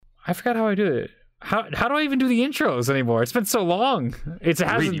I forgot how I do it. How do I even do the intros anymore? It's been so long. It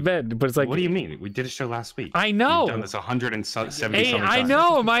hasn't been, but it's like. What do you mean? We did a show last week. I know. We've done this 170 Hey, something I times.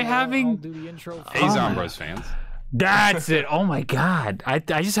 know. Am I I'll having? do the intro. Hey, Zombros fans. That's it. Oh my God. I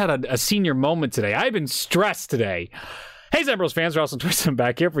just had a senior moment today. I've been stressed today. Hey, Zombros fans, we're also twisting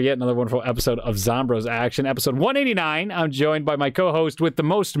back here for yet another wonderful episode of Zombros Action, episode 189. I'm joined by my co-host with the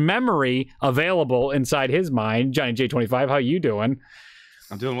most memory available inside his mind, Johnny J25. How you doing?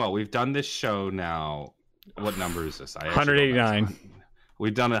 I'm doing well. We've done this show now. What number is this? 189.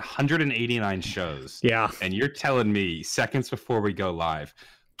 We've done 189 shows. Yeah. And you're telling me seconds before we go live,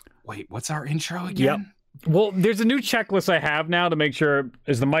 wait, what's our intro again? Yep. Well, there's a new checklist I have now to make sure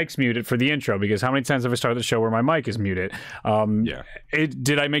is the mic's muted for the intro, because how many times have I started the show where my mic is muted? Yeah.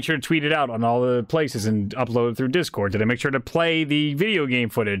 Did I make sure to tweet it out on all the places and upload it through Discord? Did I make sure to play the video game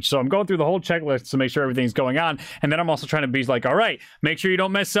footage? So I'm going through the whole checklist to make sure everything's going on. And then I'm also trying to be like, all right, make sure you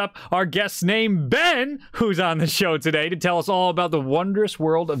don't mess up our guest named Ben, who's on the show today to tell us all about the wondrous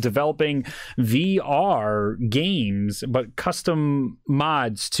world of developing VR games, but custom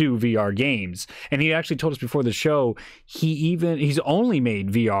mods to VR games. And he actually told us before the show he's only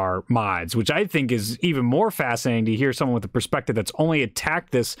made VR mods, which I think is even more fascinating to hear someone with a perspective that's only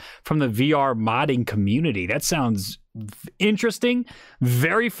attacked this from the VR modding community. That sounds interesting,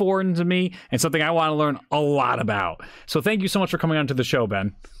 very foreign to me, and something I want to learn a lot about. So thank you so much for coming on to the show,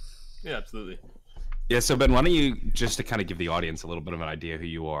 Ben. Yeah, absolutely. Yeah, so Ben, why don't you, just to kind of give the audience a little bit of an idea who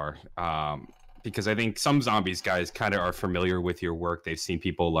you are, because I think some Zombies guys kind of are familiar with your work. They've seen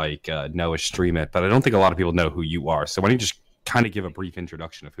people like Noah stream it, but I don't think a lot of people know who you are. So why don't you just kind of give a brief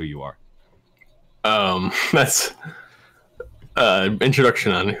introduction of who you are? That's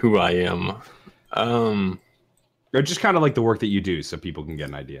introduction on who I am. Or just kind of like the work that you do so people can get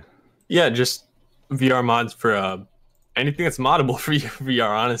an idea. Yeah, just VR mods for anything that's moddable for VR,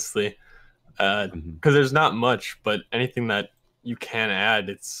 honestly. Because there's not much, but anything that you can add,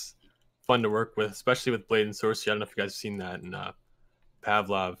 it's fun to work with, especially with Blade and Sorcery. I don't know if you guys have seen that in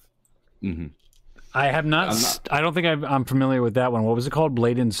Pavlov. Mm-hmm. I have not. I don't think I'm familiar with that one. What was it called?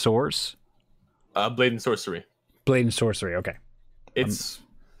 Blade and Source? Blade and Sorcery. Blade and Sorcery, okay. It's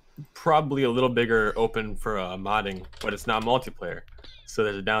probably a little bigger open for modding, but it's not multiplayer. So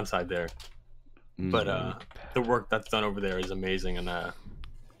there's a downside there. Mm-hmm. But the work that's done over there is amazing. And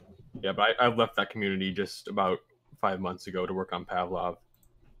yeah, but I've left that community just about 5 months ago to work on Pavlov.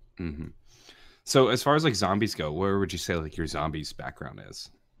 Mm-hmm. So as far as like zombies go, where would you say like your zombies background is?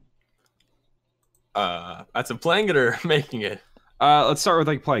 That's a playing it or making it? Let's start with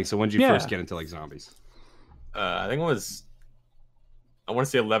like playing. So when did you first get into like zombies? I think I want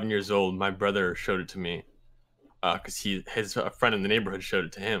to say 11 years old. My brother showed it to me because his friend in the neighborhood showed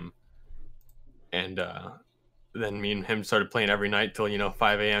it to him. And then me and him started playing every night till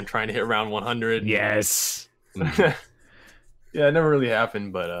 5 a.m. trying to hit round 100. Yes. Yeah, it never really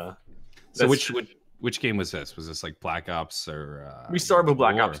happened, but so which game was this? Was this like Black Ops or we started with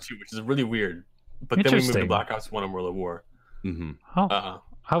Black Ops 2, which is really weird. But then we moved to Black Ops 1 and World at War. Mm-hmm.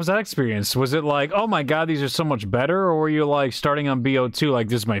 How was that experience? Was it like, oh my God, these are so much better? Or were you like starting on BO2, like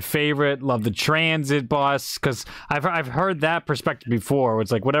this is my favorite, love the transit bus? Because I've heard that perspective before. Where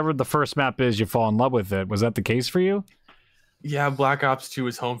it's like whatever the first map is, you fall in love with it. Was that the case for you? Yeah, Black Ops 2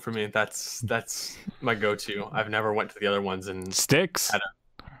 is home for me. That's my go-to. I've never went to the other ones and sticks.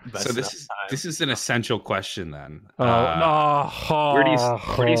 So this is an essential question then. Where do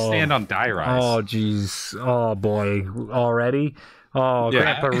you stand on Die Rise? Oh jeez. Oh boy. Already? Oh,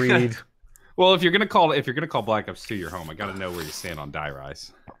 yeah. Grandpa Reed. Well, if you're gonna call Black Ops 2 your home, I gotta know where you stand on Die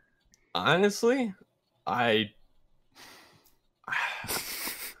Rise. Honestly, I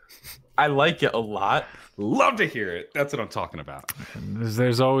like it a lot. Love to hear it. That's what I'm talking about.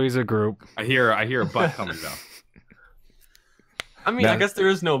 There's always a group. I hear a butt coming though. I mean, I guess there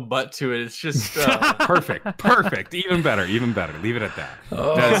is no butt to it. It's just perfect. Even better. Leave it at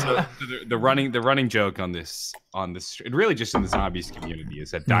that. The running joke on this, really just in the zombies community,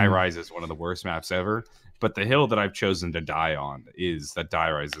 is that Die Rise is one of the worst maps ever. But the hill that I've chosen to die on is that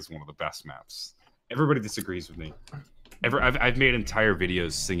Die Rise is one of the best maps. Everybody disagrees with me. I've made entire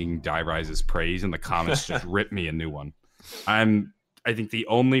videos singing Die Rise's praise, and the comments just rip me a new one. I think the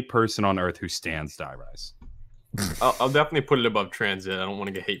only person on earth who stands Die Rise. I'll definitely put it above Transit. I don't want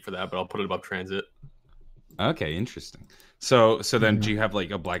to get hate for that, but I'll put it above Transit. Okay, interesting. So then, do you have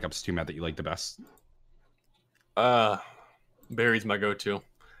like a Black Ops 2 map that you like the best? Barry's my go-to.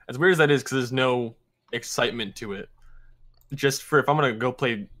 As weird as that is, because there's no excitement to it. Just for if I'm gonna go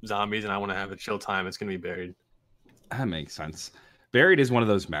play zombies and I want to have a chill time, it's gonna be Buried. That makes sense. Buried is one of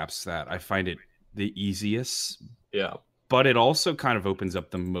those maps that I find it the easiest. Yeah. but it also kind of opens up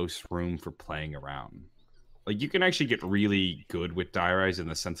the most room for playing around. Like you can actually get really good with Die Rise in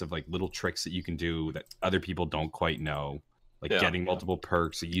the sense of like little tricks that you can do that other people don't quite know, like getting multiple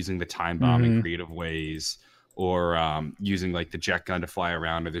perks, or using the time bomb in creative ways, or using like the jet gun to fly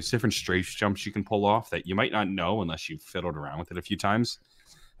around, or there's different strafe jumps you can pull off that you might not know unless you've fiddled around with it a few times.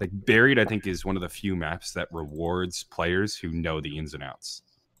 Like Buried, I think, is one of the few maps that rewards players who know the ins and outs.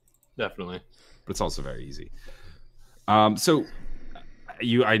 Definitely. But it's also very easy. So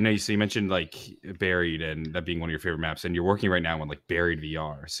I know you mentioned like Buried and that being one of your favorite maps, and you're working right now on like Buried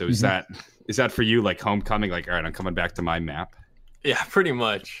VR. So is that for you like homecoming? Like, all right, I'm coming back to my map. Yeah, pretty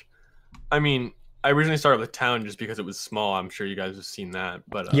much. I mean, I originally started with Town just because it was small. I'm sure you guys have seen that,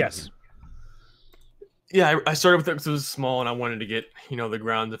 but yes. Yeah, I started with it because it was small, and I wanted to get the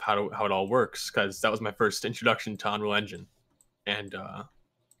grounds of how it all works, because that was my first introduction to Unreal Engine, and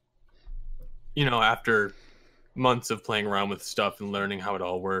after months of playing around with stuff and learning how it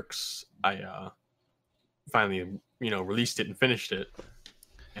all works, I finally released it and finished it.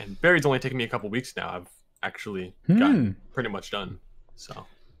 And Buried's only taken me a couple weeks now. I've actually gotten pretty much done.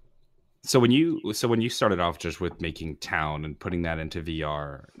 So when you started off just with making Town and putting that into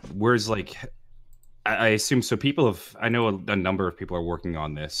VR, where's like, I assume so. I know a number of people are working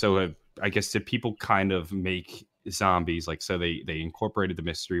on this. So I guess did people kind of make zombies like, so they incorporated the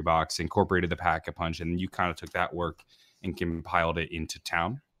mystery box, incorporated the Pack-a-Punch, and you kind of took that work and compiled it into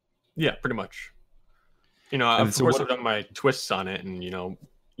Town? Yeah, pretty much. Of course I've done my twists on it, and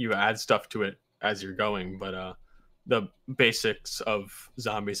you add stuff to it as you're going, but the basics of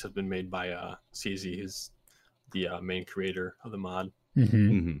zombies have been made by CZ, who's the main creator of the mod.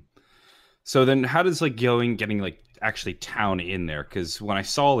 So then how does like getting like actually Town in there? Because when I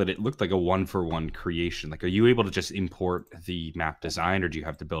saw it looked like a 1-for-1 creation. Like, are you able to just import the map design, or do you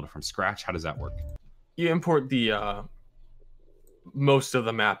have to build it from scratch? How does that work? You import the most of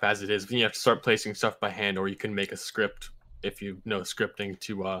the map as it is. You have to start placing stuff by hand, or you can make a script if you know scripting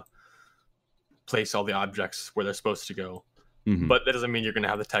to place all the objects where they're supposed to go. But that doesn't mean you're going to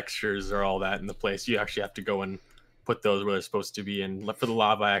have the textures or all that in the place. You actually have to go and put those where they're supposed to be. And for the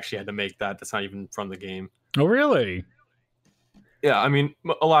lava, I actually had to make that. That's not even from the game. Oh, really? Yeah, I mean,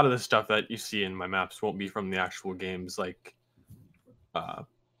 a lot of the stuff that you see in my maps won't be from the actual games. Like,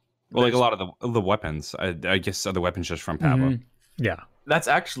 like a lot of the weapons. I guess are the weapons just from Pablo. Yeah, that's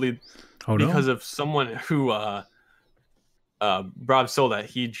actually because of someone who Rob Sold,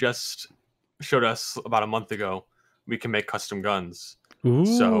 he just showed us about a month ago. We can make custom guns. Ooh.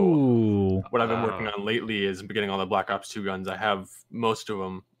 So what I've been working on lately is getting all the Black Ops 2 guns. I have most of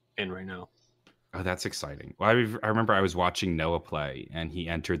them in right now. Oh, that's exciting. Well, I remember I was watching Noah play, and he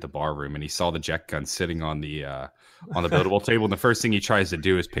entered the bar room, and he saw the jet gun sitting on the buildable table, and the first thing he tries to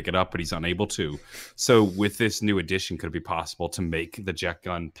do is pick it up, but he's unable to. So with this new addition, could it be possible to make the jet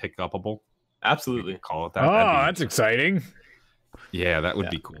gun pick upable? Absolutely. Call it that. Oh, that's exciting. Yeah, that would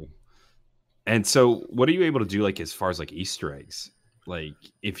be cool. And so what are you able to do, like, as far as like Easter eggs? Like,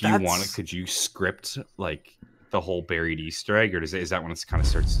 if you wanted, could you script like the whole Buried Easter egg, or is that when it kind of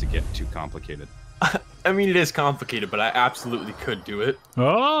starts to get too complicated? I mean, it is complicated, but I absolutely could do it.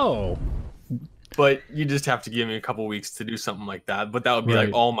 Oh. But you just have to give me a couple weeks to do something like that. But that would be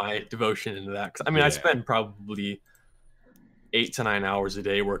like all my devotion into that. 'Cause, I mean, I spend probably 8 to 9 hours a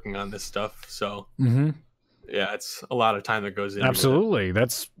day working on this stuff. So yeah, it's a lot of time that goes into Absolutely.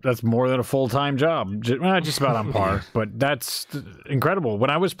 That's more than a full-time job. Just about on par, but that's incredible. When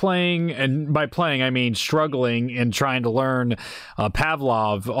I was playing, and by playing I mean struggling and trying to learn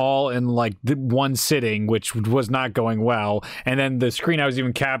Pavlov all in like one sitting, which was not going well. And then the screen I was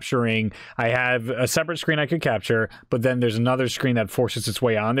even capturing, I have a separate screen I could capture, but then there's another screen that forces its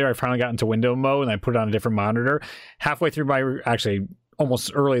way on there. I finally got into window mode and I put it on a different monitor. Halfway through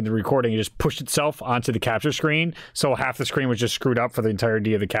almost early in the recording, it just pushed itself onto the capture screen, so half the screen was just screwed up for the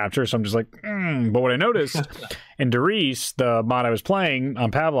entirety of the capture. So I'm just like, But what I noticed in Darice, the mod I was playing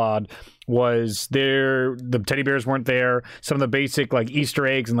on Pavlov, was the teddy bears weren't there. Some of the basic like Easter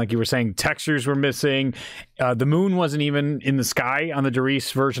eggs and, like you were saying, textures were missing. The moon wasn't even in the sky on the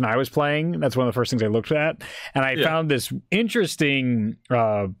Darice version I was playing. That's one of the first things I looked at, and I found this interesting,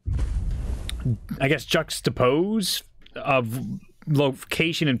 I guess, juxtapose of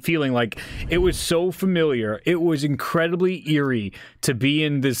location and feeling. Like, it was so familiar. It was incredibly eerie to be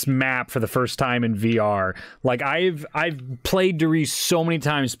in this map for the first time in VR. Like, I've played Derice so many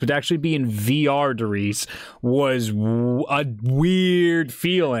times, but to actually be in VR Derice was a weird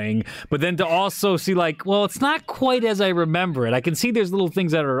feeling. But then to also see, like, well, it's not quite as I remember it. I can see there's little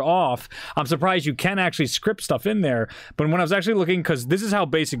things that are off. I'm surprised you can actually script stuff in there. But when I was actually looking, because this is how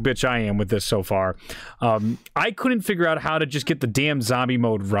basic bitch I am with this so far, I couldn't figure out how to just get the damn zombie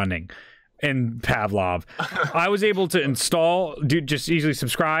mode running in Pavlov. I was able to install, just easily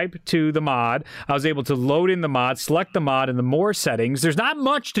subscribe to the mod. I was able to load in the mod, select the mod in the more settings. There's not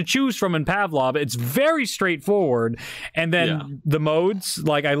much to choose from in Pavlov. It's very straightforward. And then the modes,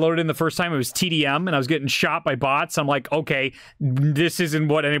 like I loaded in the first time, it was TDM, and I was getting shot by bots. I'm like, okay, this isn't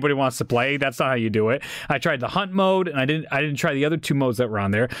what anybody wants to play. That's not how you do it. I tried the hunt mode, and I didn't try the other two modes that were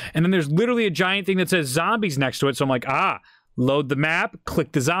on there. And then there's literally a giant thing that says zombies next to it. So I'm like, load the map,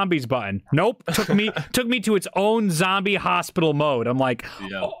 click the zombies button. Nope, took me to its own zombie hospital mode. I'm like,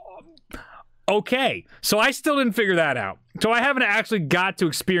 okay. So I still didn't figure that out. So I haven't actually got to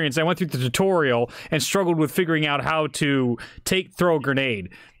experience. I went through the tutorial and struggled with figuring out how to throw a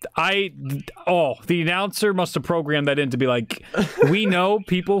grenade. The announcer must have programmed that in to be like, we know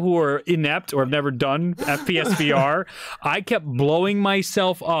people who are inept or have never done FPS VR. I kept blowing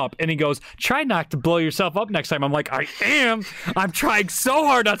myself up, and he goes, try not to blow yourself up next time. I'm like, I am. I'm trying so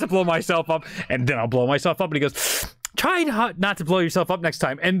hard not to blow myself up, and then I'll blow myself up, and he goes, try not to blow yourself up next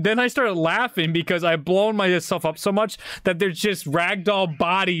time. And then I started laughing because I've blown myself up so much that there's just ragdoll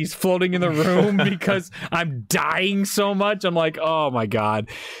bodies floating in the room because I'm dying so much. I'm like, oh my God.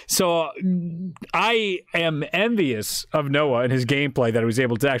 So I am envious of Noah and his gameplay that he was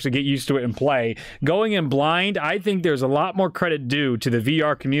able to actually get used to it and play. Going in blind, I think there's a lot more credit due to the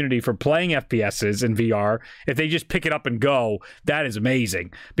VR community for playing FPSs in VR. If they just pick it up and go, that is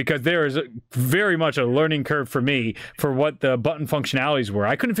amazing, because there is very much a learning curve for me for what the button functionalities were.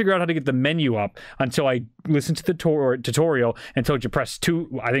 I couldn't figure out how to get the menu up until I listened to the tutorial and told you press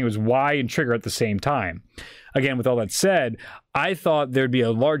 2, I think it was Y and trigger at the same time. Again, with all that said, I thought there'd be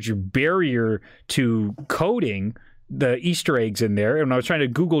a larger barrier to coding the Easter eggs in there. And when I was trying to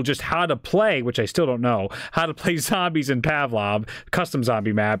Google just how to play, which I still don't know, how to play zombies in Pavlov, custom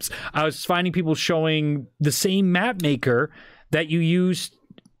zombie maps, I was finding people showing the same map maker that you use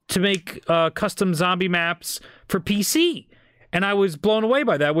to make custom zombie maps for PC. And I was blown away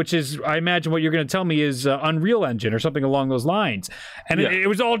by that, which is, I imagine what you're going to tell me is Unreal Engine or something along those lines. And it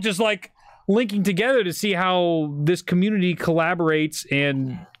was all just like linking together to see how this community collaborates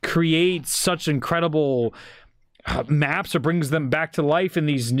and creates such incredible maps or brings them back to life in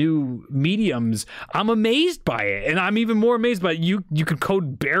these new mediums. I'm amazed by it, and I'm even more amazed by it. You could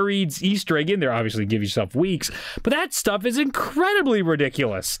code buried Easter egg in there, obviously give yourself weeks, but that stuff is incredibly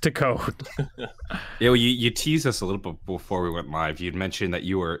ridiculous to code. You teased us a little bit before we went live. You'd mentioned that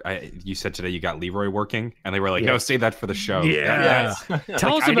you said today you got Leroy working, and they were like, no, save that for the show.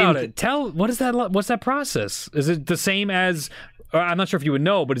 Tell us about it. What's that process? Is it the same as, I'm not sure if you would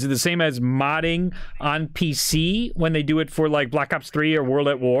know, but is it the same as modding on PC when they do it for like Black Ops 3 or World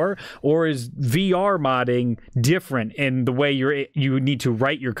at War? Or is VR modding different in the way you need to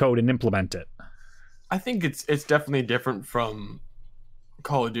write your code and implement it? I think it's definitely different from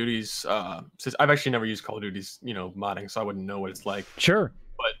Call of Duty's. Since I've actually never used Call of Duty's, modding, so I wouldn't know what it's like. Sure.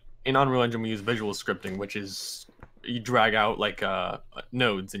 But in Unreal Engine, we use visual scripting, which is you drag out like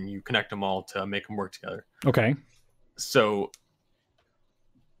nodes and you connect them all to make them work together. Okay. So,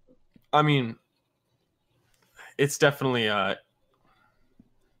 I mean, it's definitely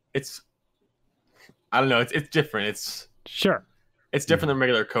it's, I don't know, it's different. It's different than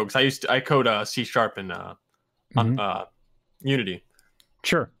regular code. 'Cause I code C# on Unity.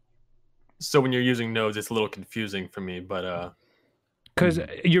 Sure. So when you're using nodes, it's a little confusing for me, but because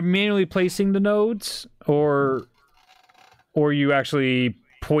you're manually placing the nodes, or you actually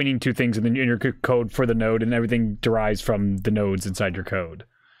pointing to things in your code for the node, and everything derives from the nodes inside your code.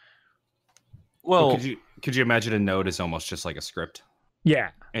 Well, could you imagine a node is almost just like a script?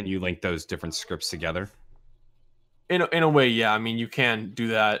 Yeah. And you link those different scripts together? In a way, yeah. I mean, you can do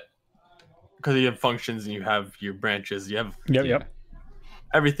that because you have functions and you have your branches. You have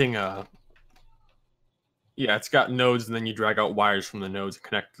everything. It's got nodes, and then you drag out wires from the nodes and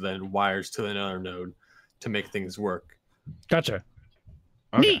connect the wires to another node to make things work. Gotcha.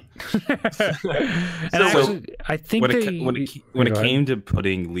 Okay. Neat. And I think when it came to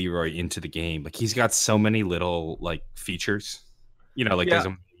putting Leroy into the game, like he's got so many little like features, there's a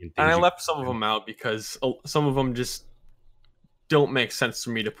million things. And I left some of them out because some of them just don't make sense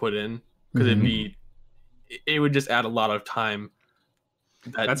for me to put in because it would just add a lot of time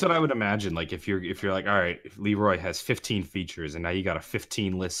That's what I would imagine. Like if you're like, all right, if Leroy has 15 features and now you got a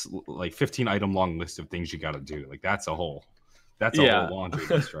 15 item long list of things you got to do. Like that's a whole laundry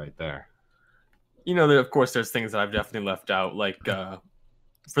list right there. You know, of course, there's things that I've definitely left out. Like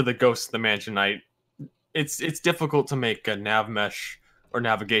for the Ghost of the Mansion Night, it's difficult to make a nav mesh or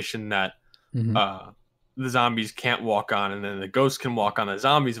navigation that the zombies can't walk on, and then the ghosts can walk on the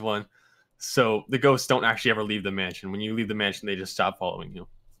zombies one. So the ghosts don't actually ever leave the mansion. When you leave the mansion, they just stop following you.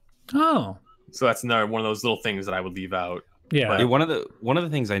 Oh, so that's another one of those little things that I would leave out. Yeah. But one of the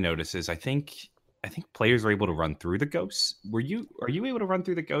things I noticed is I think players are able to run through the ghosts. Are you able to run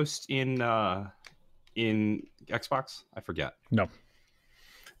through the ghost in Xbox? I forget. No.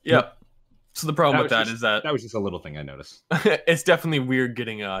 Yep. So the problem with that is that was just a little thing I noticed. It's definitely weird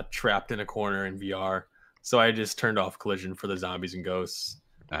getting trapped in a corner in VR. So I just turned off collision for the zombies and ghosts.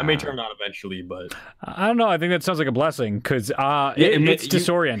 I may turn it on eventually, but I don't know. I think that sounds like a blessing because it's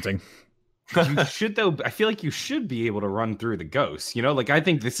disorienting. You should though. I feel like you should be able to run through the ghosts. You know, like I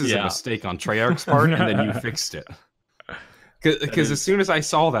think this is a mistake on Treyarch's part, and then you fixed it. Because as soon as I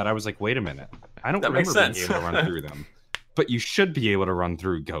saw that, I was like, wait a minute, I don't remember being able to run through them. But you should be able to run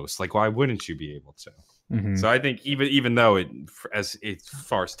through ghosts. Like, why wouldn't you be able to? So I think even though as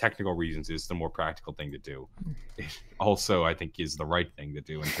far as technical reasons is the more practical thing to do, it also I think is the right thing to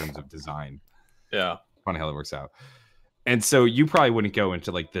do in terms of design. Yeah, funny how that works out. And so you probably wouldn't go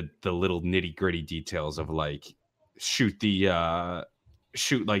into like the little nitty gritty details of like shoot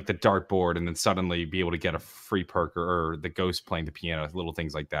like the dartboard and then suddenly be able to get a free perk or the ghost playing the piano, little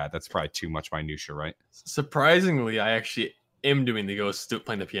things like that. That's probably too much minutia, right? Surprisingly, I actually am doing the ghost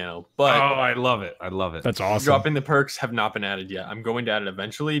playing the piano, but I love it. That's awesome. Dropping the perks have not been added yet. I'm going to add it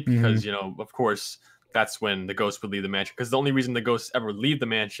eventually because you know, of course, that's when the ghost would leave the mansion. Because the only reason the ghosts ever leave the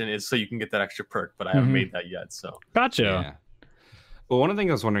mansion is so you can get that extra perk. But I haven't made that yet. So gotcha. Yeah. Well, one of the things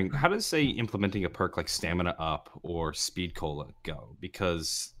I was wondering, how does say implementing a perk like stamina up or speed cola go?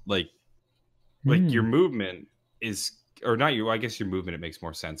 Because like your movement is. Or not I guess your movement, it makes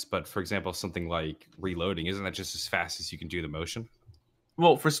more sense. But for example, something like reloading, isn't that just as fast as you can do the motion?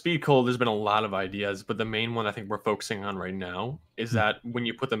 Well, for speed cola, there's been a lot of ideas, but the main one I think we're focusing on right now is that when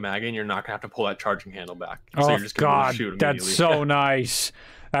you put the mag in, you're not gonna have to pull that charging handle back. So you're just gonna shoot immediately. That's so nice.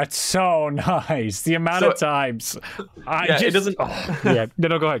 That's so nice. The amount of times it doesn't.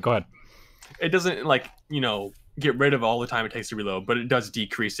 No, go ahead. It doesn't get rid of all the time it takes to reload, but it does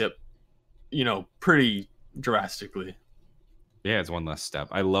decrease it, pretty drastically. Yeah, it's one less step.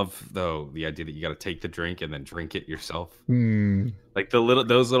 I love though the idea that you got to take the drink and then drink it yourself. Like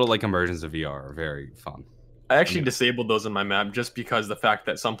those little like immersions of VR are very fun. I actually disabled those in my map just because the fact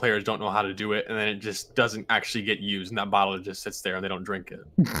that some players don't know how to do it and then it just doesn't actually get used and that bottle just sits there and they don't drink it.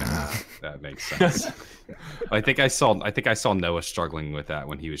 That makes sense. I think I saw Noah struggling with that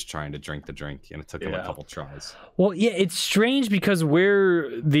when he was trying to drink the drink and it took him a couple tries. Well, yeah, it's strange because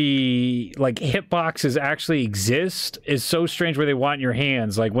where the like hitboxes actually exist is so strange where they want in your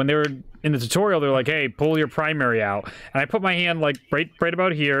hands. Like when they were in the tutorial, they're like, hey, pull your primary out. And I put my hand like right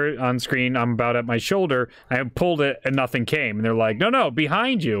about here on screen. I'm about at my shoulder. I pulled it and nothing came. And they're like, no,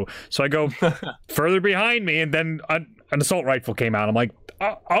 behind you. So I go further behind me and then an assault rifle came out. I'm like,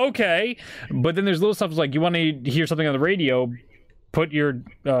 okay. But then there's little stuff like you want to hear something on the radio, put your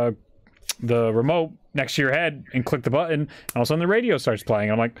the remote next to your head and click the button, and all of a sudden the radio starts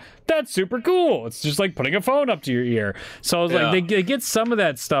playing. I'm like, that's super cool. It's just like putting a phone up to your ear. So I was like, they get some of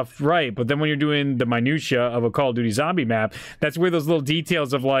that stuff right, but then when you're doing the minutia of a Call of Duty zombie map, that's where those little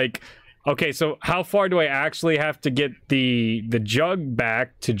details of like, okay, so how far do I actually have to get the jug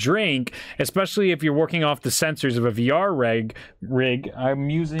back to drink, especially if you're working off the sensors of a VR rig. I'm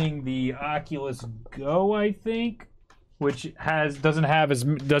using the Oculus Go, I think, which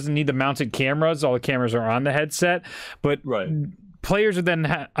doesn't need the mounted cameras. All the cameras are on the headset, but players are then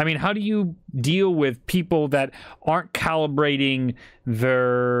how do you deal with people that aren't calibrating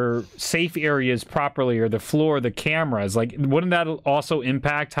their safe areas properly or the floor, the cameras? Like, wouldn't that also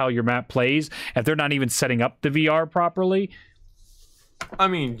impact how your map plays if they're not even setting up the VR properly? I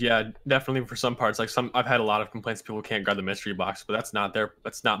mean, yeah, definitely for some parts. Like I've had a lot of complaints people can't guard the mystery box, but that's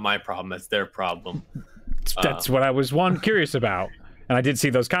not my problem. That's their problem. That's what I was curious about. And I did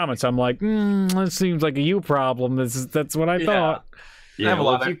see those comments. I'm like, that seems like a you problem. That's what I thought. Yeah,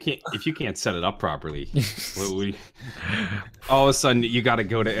 well, if you can't set it up properly, all of a sudden you got to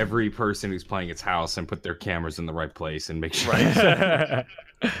go to every person who's playing its house and put their cameras in the right place and make sure. I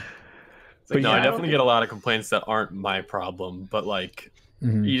definitely get a lot of complaints that aren't my problem, but like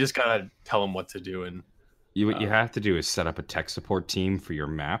you just gotta tell them what to do. And what you have to do is set up a tech support team for your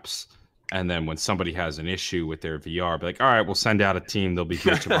maps. And then when somebody has an issue with their VR, be like, all right, we'll send out a team. They'll be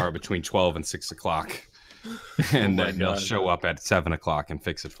here tomorrow between 12 and 6 o'clock. And then they'll show up at 7 o'clock and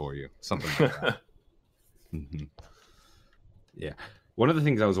fix it for you. Something like that. Yeah. One of the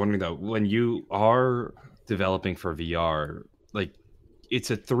things I was wondering, though, when you are developing for VR, like,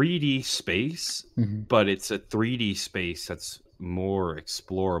 it's a 3D space, but it's a 3D space that's more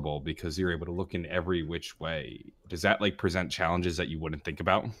explorable because you're able to look in every which way. Does that like present challenges that you wouldn't think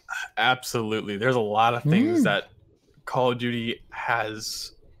about? Absolutely. There's a lot of things that Call of Duty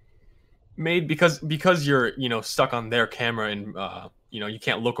has made because you're, you know, stuck on their camera and you know, you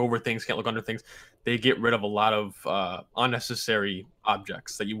can't look over things, can't look under things. They get rid of a lot of unnecessary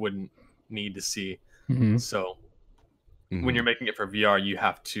objects that you wouldn't need to see. So when you're making it for VR, you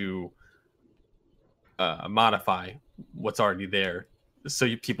have to modify what's already there so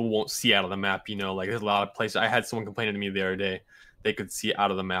people won't see out of the map. You know, like there's a lot of places. I had someone complaining to me the other day they could see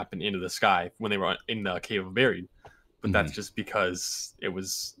out of the map and into the sky when they were in the Cave of Buried, but that's just because it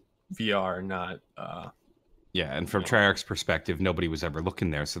was VR, not yeah. And from Treyarch's perspective, nobody was ever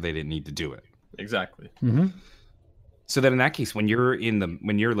looking there, so they didn't need to do it. Exactly. So then in that case, when you're in the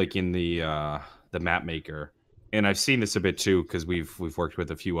map maker, and I've seen this a bit too because we've worked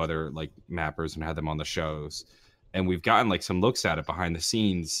with a few other like mappers and had them on the shows, and we've gotten like some looks at it behind the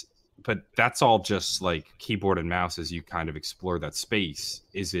scenes, but that's all just like keyboard and mouse as you kind of explore that space.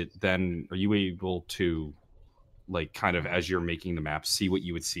 Is it then, are you able to like kind of as you're making the map see what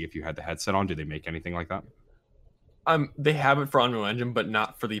you would see if you had the headset on? Do they make anything like that? They have it for Unreal Engine, but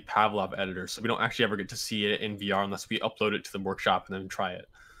not for the Pavlov editor, so we don't actually ever get to see it in VR unless we upload it to the workshop and then try it.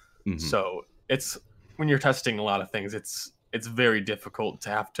 So it's, when you're testing a lot of things, it's very difficult to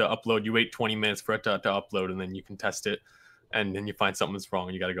have to upload. You wait 20 minutes for it to upload, and then you can test it, and then you find something's wrong,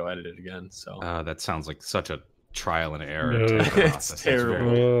 and you got to go edit it again. So that sounds like such a trial and error. It's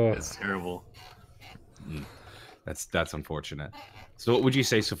terrible. It's terrible. That's unfortunate. So what would you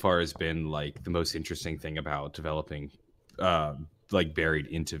say so far has been like the most interesting thing about developing like Buried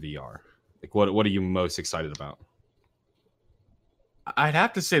into VR? Like what are you most excited about? I'd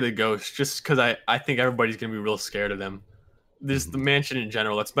have to say the ghost, just because I think everybody's gonna be real scared of them. This the mansion in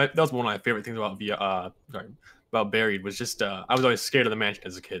general. That was one of my favorite things about about Buried was just I was always scared of the mansion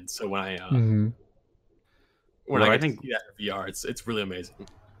as a kid. So when I I think see that in VR, it's really amazing.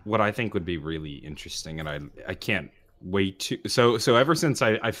 What I think would be really interesting, and I can't wait to so ever since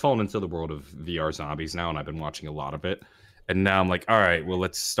I've fallen into the world of VR zombies now, and I've been watching a lot of it, and now I'm like, all right, well,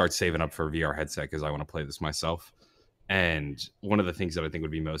 let's start saving up for a VR headset because I want to play this myself. And one of the things that I think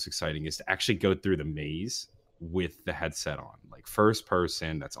would be most exciting is to actually go through the maze with the headset on, like first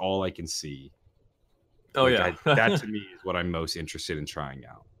person. That's all I can see. Oh, like, yeah. That to me is what I'm most interested in trying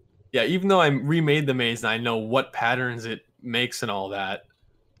out. Yeah, even though I remade the maze and I know what patterns it makes and all that,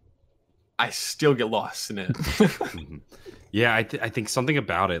 I still get lost in it. Yeah, I think something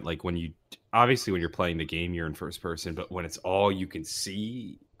about it, like when you're playing the game, you're in first person, but when it's all you can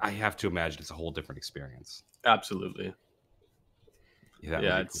see, I have to imagine it's a whole different experience. Absolutely.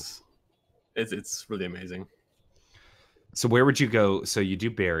 Yeah, it's really amazing. So where would you go? So you do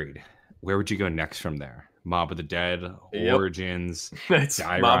Buried. Where would you go next from there? Mob of the Dead, Origins, It's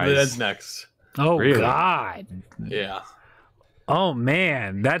Mob of the Dead's next. Oh, really? God. Yeah. Oh,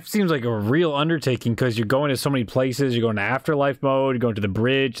 man. That seems like a real undertaking because you're going to so many places. You're going to Afterlife mode, you're going to the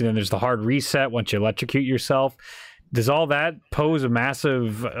bridge, and then there's the hard reset once you electrocute yourself. Does all that pose a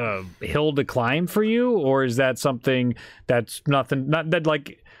massive hill to climb for you, or is that something that's nothing? Not that,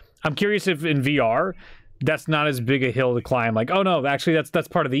 like, I'm curious if in VR that's not as big a hill to climb. Like, oh no, actually that's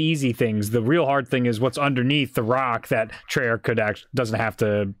part of the easy things. The real hard thing is what's underneath the rock that Treyarch doesn't have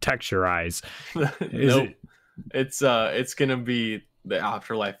to texturize. Nope. It's gonna be the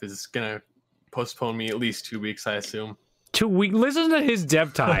Afterlife is gonna postpone me at least 2 weeks, I assume. 2 weeks. Listen to his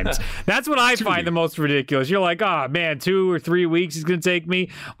dev times. That's what I find the most ridiculous. You're like, oh man, 2 or 3 weeks is going to take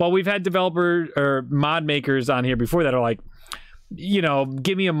me. Well, we've had developer or mod makers on here before that are like, you know,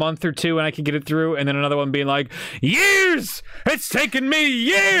 give me a month or two and I can get it through. And then another one being like, years! It's taken me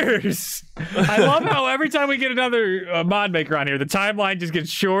years! I love how every time we get another mod maker on here, the timeline just gets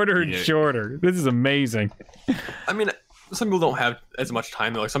shorter and shorter. This is amazing. I mean, some people don't have as much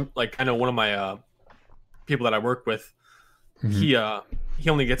time though. Like I know one of my people that I work with, he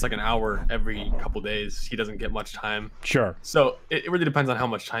only gets like an hour every couple days. He doesn't get much time. Sure. So it really depends on how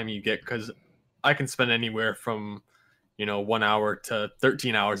much time you get, because I can spend anywhere from 1 hour to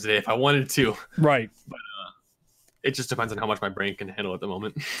 13 hours a day if I wanted to. Right. But it just depends on how much my brain can handle at the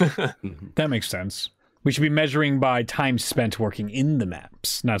moment. That makes sense. We should be measuring by time spent working in the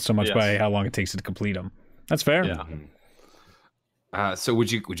maps, not so much by how long it takes to complete them. That's fair. Yeah. So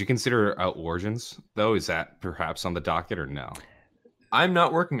would you consider Origins though? Is that perhaps on the docket or no? I'm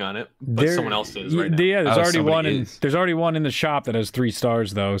not working on it, but someone else is right now. Yeah, there's Oh, already one. is. There's already one in the shop that has 3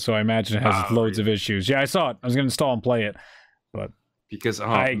 stars though, so I imagine it has loads of issues. Yeah, I saw it. I was gonna install and play it, but because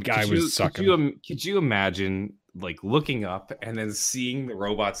I was sucking. Could you imagine like looking up and then seeing the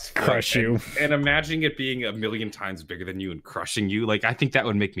robots Crush you, and imagining it being a million times bigger than you and crushing you? Like, I think that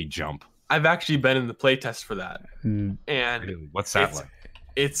would make me jump. I've actually been in the playtest for that, and Really? What's that like?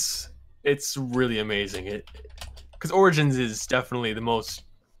 It's really amazing. Because Origins is definitely the most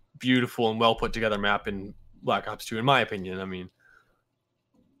beautiful and well put together map in Black Ops 2, in my opinion. I mean,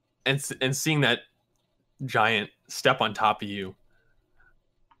 and seeing that giant step on top of you.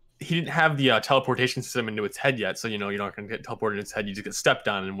 He didn't have the teleportation system into its head yet, so you're not going to get teleported in its head. You just get stepped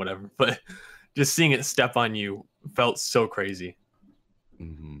on and whatever. But just seeing it step on you felt so crazy.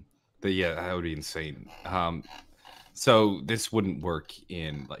 Mm-hmm. But yeah, that would be insane. So this wouldn't work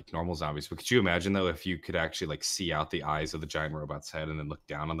in like normal zombies. But could you imagine though if you could actually like see out the eyes of the giant robot's head and then look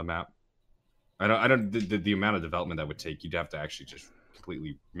down on the map? I don't. The amount of development that would take, you'd have to actually just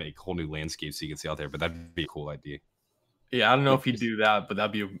completely make whole new landscapes so you can see out there. But that'd be a cool idea. Yeah, I don't know if he'd do that, but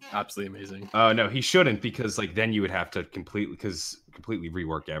that'd be absolutely amazing. No, he shouldn't, because like then you would have to completely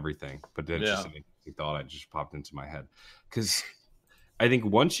rework everything. But that's just an interesting thought that just popped into my head. Because I think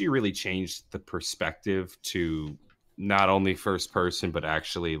once you really change the perspective to not only first person, but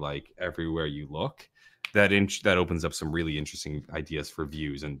actually like everywhere you look, that opens up some really interesting ideas for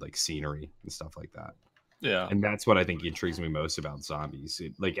views and like scenery and stuff like that. Yeah, and that's what I think intrigues me most about zombies.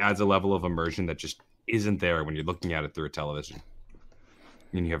 It like adds a level of immersion that just isn't there when you're looking at it through a television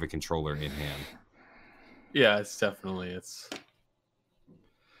and you have a controller in hand. Yeah, it's definitely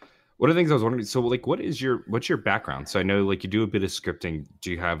One of the things I was wondering, so like what's your background? So I know like you do a bit of scripting.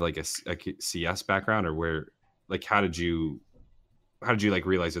 Do you have like a CS background, or where, like how did you like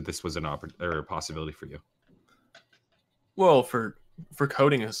realize that this was an or a possibility for you? Well, for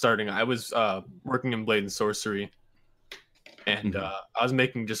coding and starting, I was working in Blade and Sorcery, and I was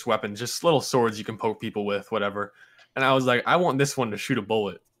making just weapons, just little swords you can poke people with, whatever. And I was like, I want this one to shoot a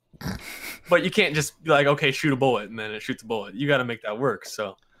bullet. But you can't just be like, okay, shoot a bullet, and then it shoots a bullet. You got to make that work.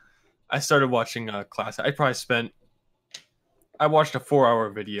 So I started watching class. I watched a 4-hour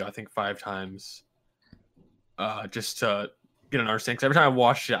video, I think 5 times, just to get an understanding. Because every time I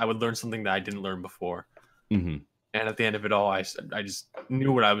watched it, I would learn something that I didn't learn before. Mm-hmm. And at the end of it all, I just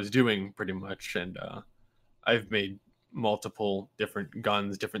knew what I was doing pretty much. And I've made multiple different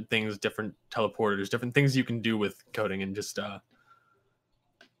guns, different things, different teleporters, different things you can do with coding, and just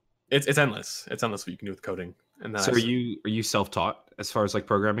it's endless. It's endless what you can do with coding. And then so are you self-taught as far as like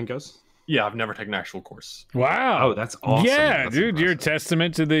programming goes? Yeah, I've never taken an actual course. Wow. Oh, that's awesome. Yeah, that's dude, impressive. you're a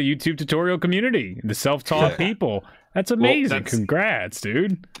testament to the YouTube tutorial community, the self-taught people. That's amazing. Congrats,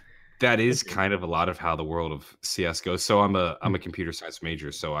 dude. That is kind of a lot of how the world of CS goes. So I'm a computer science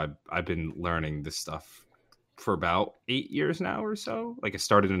major, so I've been learning this stuff for about 8 years now or so. Like I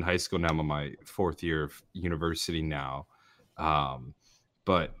started in high school, now I'm on my 4th year of university now.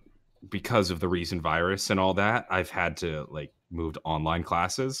 But because of the recent virus and all that, I've had to like move to online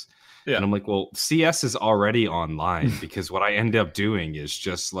classes. Yeah. And I'm like, well, CS is already online, because what I end up doing is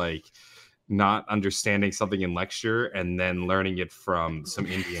just like not understanding something in lecture and then learning it from some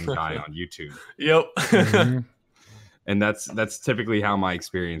Indian guy on YouTube. Yep. Mm-hmm. And that's typically how my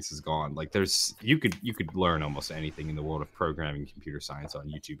experience has gone. Like you could learn almost anything in the world of programming, computer science on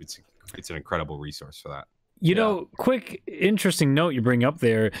YouTube. It's an incredible resource for that. You know, quick, interesting note you bring up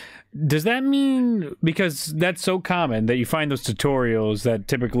there. Does that mean, because that's so common that you find those tutorials that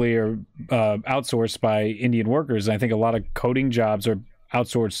typically are outsourced by Indian workers, and I think a lot of coding jobs are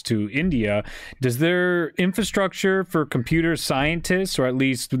outsourced to India. Does their infrastructure for computer scientists, or at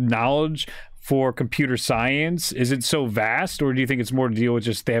least knowledge for computer science, is it so vast, or do you think it's more to deal with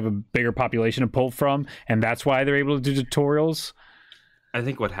just they have a bigger population to pull from, and that's why they're able to do tutorials? I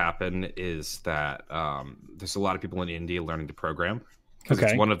think what happened is that there's a lot of people in India learning to program, because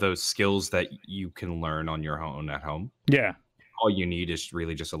it's one of those skills that you can learn on your own at home. Yeah. All you need is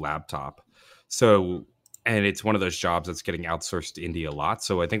really just a laptop. So, and it's one of those jobs that's getting outsourced to India a lot.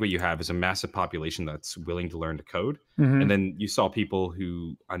 So I think what you have is a massive population that's willing to learn to code. Mm-hmm. And then you saw people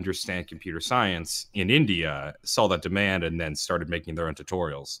who understand computer science in India, saw that demand, and then started making their own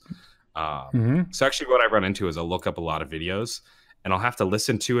tutorials. So actually what I run into is I'll look up a lot of videos, and I'll have to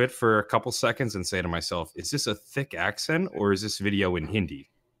listen to it for a couple seconds and say to myself, is this a thick accent or is this video in Hindi?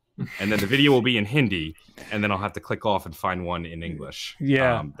 And then the video will be in Hindi, and then I'll have to click off and find one in English.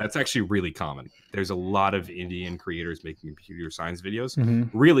 Yeah. That's actually really common. There's a lot of Indian creators making computer science videos,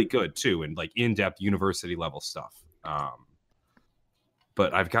 really good too, and like in-depth university level stuff.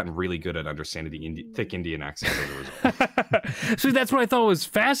 but I've gotten really good at understanding the thick Indian accent as a result. So that's what I thought was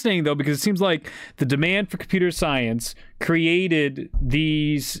fascinating, though, because it seems like the demand for computer science created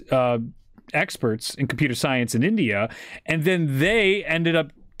these experts in computer science in India, and then they ended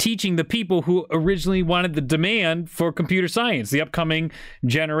up teaching the people who originally wanted the demand for computer science, the upcoming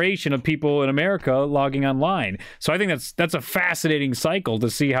generation of people in America logging online. So I think that's a fascinating cycle to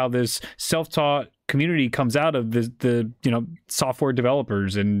see how this self-taught community comes out of the software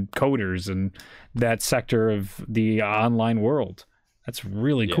developers and coders and that sector of the online world. That's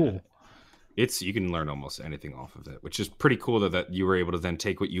really cool. You can learn almost anything off of it, which is pretty cool that you were able to then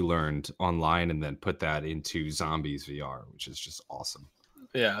take what you learned online and then put that into Zombies VR, which is just awesome.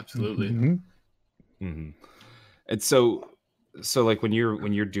 Yeah, absolutely. And so like when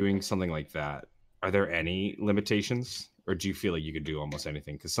you're doing something like that, are there any limitations, or do you feel like you could do almost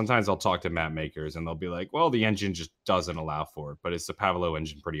anything? Because sometimes I'll talk to map makers and they'll be like, well, the engine just doesn't allow for it, but is the Pavlov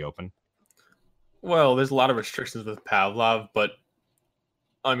engine pretty open? Well, there's a lot of restrictions with Pavlov, but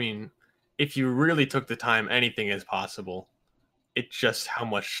I mean, if you really took the time, anything is possible. It's just how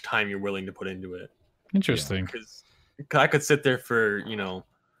much time you're willing to put into it. Interesting. Because I could sit there for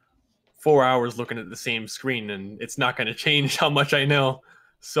 4 hours looking at the same screen, and it's not going to change how much I know.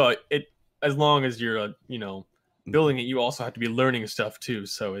 So as long as you're building it, you also have to be learning stuff too.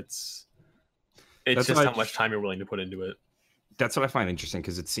 So it's just how much time you're willing to put into it. That's what I find interesting,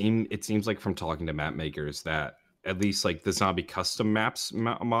 because it seems like from talking to map makers that at least like the Zombie custom maps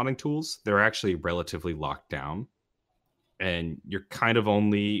modding tools, they're actually relatively locked down. And you're kind of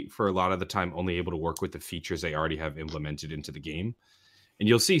only, for a lot of the time, only able to work with the features they already have implemented into the game. And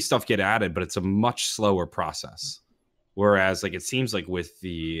you'll see stuff get added, but it's a much slower process. Whereas, like, it seems like with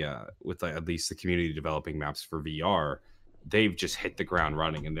at least the community developing maps for VR, they've just hit the ground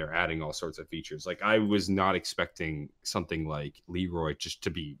running and they're adding all sorts of features. Like, I was not expecting something like Leroy just to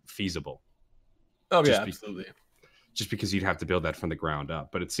be feasible. Oh yeah, absolutely. Just because you'd have to build that from the ground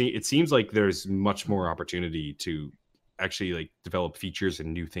up. But it seems like there's much more opportunity to actually like develop features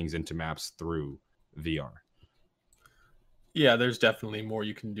and new things into maps through VR. Yeah, there's definitely more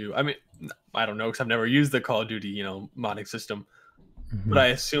you can do. I mean, I don't know, because I've never used the Call of Duty, modding system, but I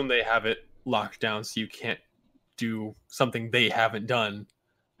assume they have it locked down so you can't do something they haven't done.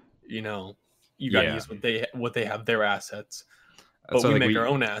 You got to use what they have, their assets, but we make our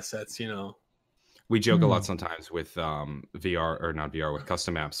own assets. We joke a lot sometimes with VR, or not VR, with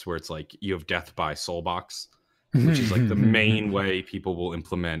custom maps, where it's like you have death by Soulbox, which is like the main way people will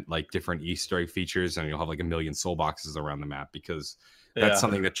implement like different Easter egg features, and you'll have like a million soul boxes around the map, because that's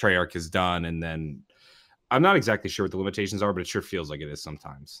something that Treyarch has done. And then I'm not exactly sure what the limitations are, but it sure feels like it is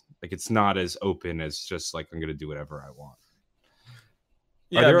sometimes. Like, it's not as open as just like, I'm going to do whatever I want.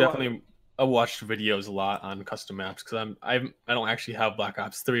 Yeah, I watched videos a lot on custom maps, because I don't actually have Black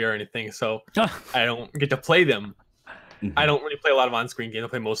Ops 3 or anything, so I don't get to play them. I don't really play a lot of on-screen games. I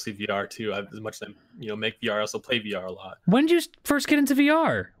play mostly VR too. As much as I make VR, I also play VR a lot. When did you first get into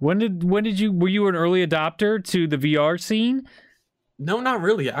VR? When did you, were you an early adopter to the VR scene? No, not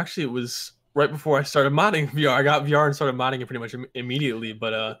really. Actually, it was right before I started modding VR. I got VR and started modding it pretty much immediately.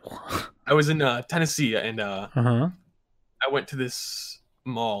 But I was in Tennessee, and I went to this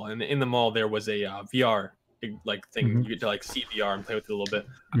mall, and in the mall there was a VR like thing. You get to like see VR and play with it a little bit.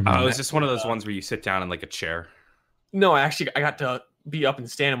 It's just one of those ones where you sit down in like a chair. No, I got to be up and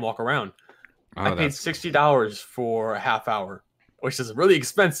stand and walk around. I paid $60 for a half hour, which is really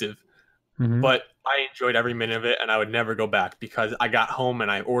expensive, but I enjoyed every minute of it, and I would never go back, because I got home and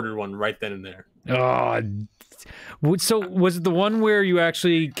I ordered one right then and there. So was it the one where you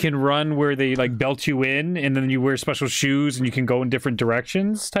actually can run, where they like belt you in and then you wear special shoes and you can go in different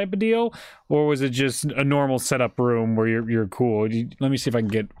directions type of deal? Or was it just a normal setup room where you're cool? Let me see if I can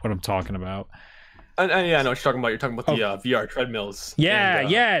get what I'm talking about. Yeah, I know what you're talking about. You're talking about the VR treadmills. Yeah,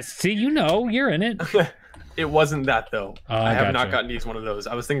 yes. See, you're in it. It wasn't that, though. I have not gotten to use one of those.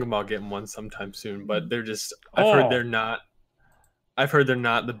 I was thinking about getting one sometime soon, but they're just, I've heard they're not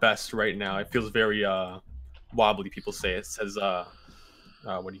the best right now. It feels very wobbly, people say. It says,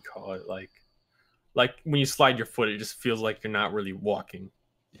 what do you call it? Like when you slide your foot, it just feels like you're not really walking.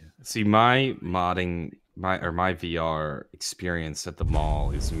 Yeah. See, my modding, my VR experience at the mall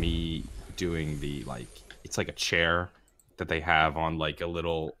is me doing the, like, it's like a chair that they have on like a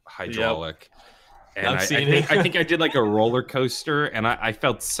little hydraulic. Yep. And I think I did like a roller coaster, and I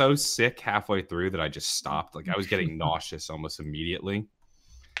felt so sick halfway through that I just stopped. Like, I was getting nauseous almost immediately.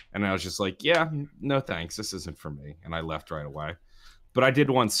 And I was just like, yeah, no thanks. This isn't for me. And I left right away. But I did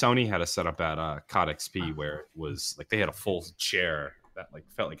one. Sony had a setup at COD XP where it was like they had a full chair that like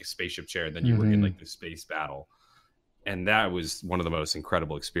felt like a spaceship chair. And then you were in like the space battle. and that was one of the most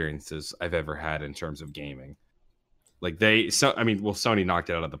incredible experiences I've ever had in terms of gaming. Like Sony knocked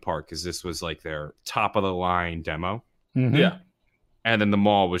it out of the park because this was like their top of the line demo. Mm-hmm. Yeah. And then the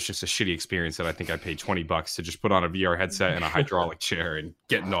mall was just a shitty experience that I think I paid $20 to just put on a VR headset and a hydraulic chair and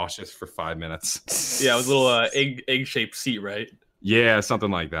get nauseous for 5 minutes. Yeah, it was a little egg-shaped seat, right? Yeah, something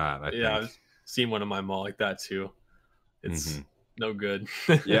like that. I think. I've seen one in my mall like that too. It's no good.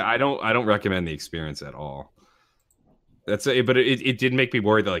 Yeah, I don't recommend the experience at all. But it did make me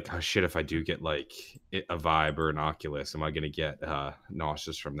worried that like, oh shit, if I do get like a Vive or an Oculus, am I going to get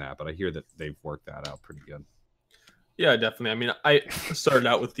nauseous from that? But I hear that they've worked that out pretty good. Yeah, definitely. I mean, I started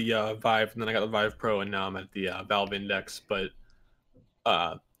out with the Vive, and then I got the Vive Pro, and now I'm at the Valve Index. But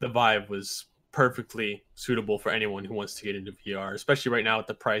the Vive was perfectly suitable for anyone who wants to get into VR, especially right now at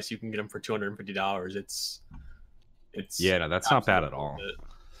the price. You can get them for $250. It's no, that's not bad at all.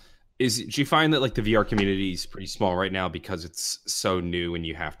 Do you find that like the VR community is pretty small right now because it's so new and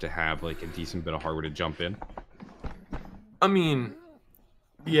you have to have like a decent bit of hardware to jump in? I mean,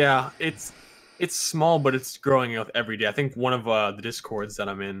 yeah, it's small, but it's growing up every day. I think one of the Discords that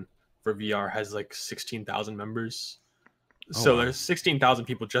I'm in for VR has like 16,000 members. So there's 16,000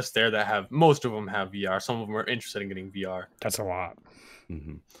 people just there that most of them have VR. Some of them are interested in getting VR. That's a lot.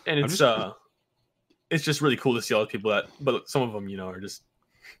 Mm-hmm. And it's just really cool to see all the people but some of them, are just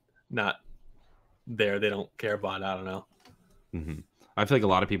not there. They don't care about it. I don't know. Mm-hmm. I feel like a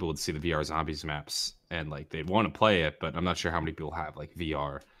lot of people would see the VR Zombies maps and like they'd want to play it, but I'm not sure how many people have like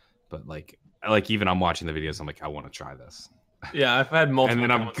VR. But like even I'm watching the videos, I'm like, I want to try this. Yeah, I've had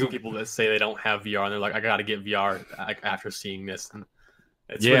multiple people that say they don't have VR, and they're like, I got to get VR after seeing this. And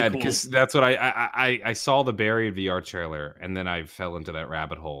it's really cool. Because that's what I saw the Buried VR trailer, and then I fell into that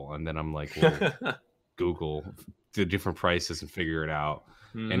rabbit hole, and then I'm like, well, Google the different prices and figure it out.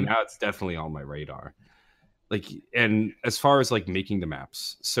 Mm-hmm. And now it's definitely on my radar. Like, and as far as like making the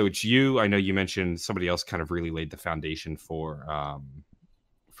maps, so it's you. I know you mentioned somebody else kind of really laid the foundation for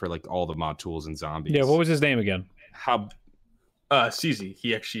like all the mod tools and zombies. Yeah, what was his name again? CZ.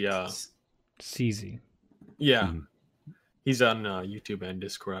 He actually CZ. Yeah. Mm-hmm. He's on YouTube and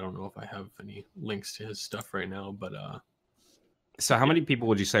Discord. I don't know if I have any links to his stuff right now, but so how many people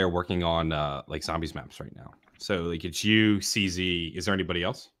would you say are working on like zombies maps right now? So like it's you, CZ. Is there anybody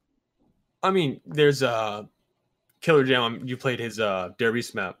else? I mean, there's Killer Jam. You played his Dare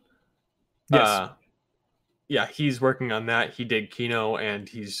Beast map. Yes. Yeah, he's working on that. He did Kino, and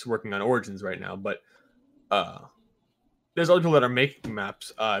he's working on Origins right now. But there's other people that are making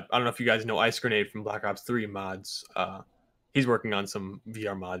maps. I don't know if you guys know Ice Grenade from Black Ops 3 mods. He's working on some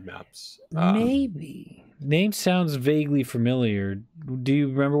VR mod maps. Maybe. Name sounds vaguely familiar. Do you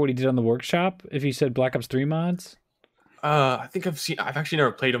remember what he did on the workshop? If he said Black Ops 3 mods? I think I've actually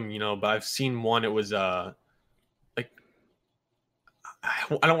never played them, but I've seen one. It was like,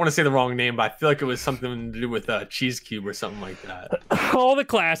 I don't want to say the wrong name, but I feel like it was something to do with Cheese Cube or something like that. Oh, the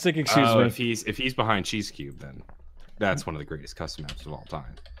classic, excuse me. If he's behind Cheese Cube, then that's one of the greatest custom maps of all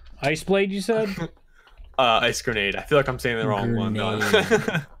time. Ice Blade, you said? Ice Grenade. I feel like I'm saying the wrong one.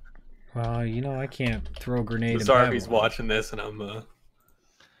 Well, I can't throw a grenade. I'm sorry if he's watching this, and I'm.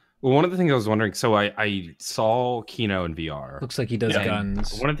 Well, one of the things I was wondering, so I saw Kino in VR. Looks like he does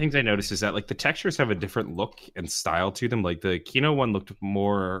guns. One of the things I noticed is that like the textures have a different look and style to them. Like the Kino one looked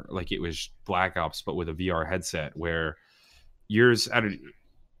more like it was Black Ops, but with a VR headset. Where yours,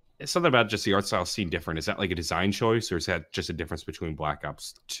 something about just the art style seemed different. Is that like a design choice, or is that just a difference between Black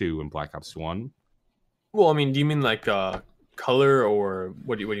Ops 2 and Black Ops 1? Well, I mean, do you mean like color, or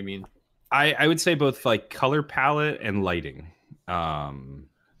what do you mean? I would say both like color palette and lighting.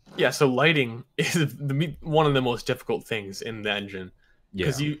 Yeah, so lighting is one of the most difficult things in the engine,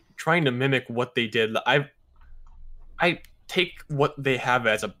 because you trying to mimic what they did. I take what they have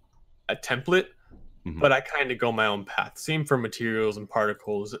as a template, but I kind of go my own path. Same for materials and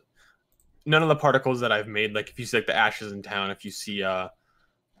particles. None of the particles that I've made, like if you see like the ashes in town, if you see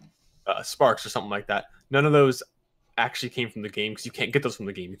sparks or something like that, none of those actually came from the game, because you can't get those from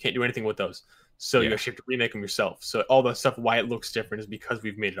the game. You can't do anything with those. So you actually have to remake them yourself. So all the stuff, why it looks different, is because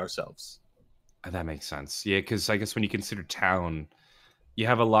we've made it ourselves. That makes sense. Yeah, because I guess when you consider town, you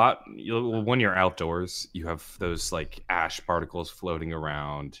have a lot. When you're outdoors, you have those like ash particles floating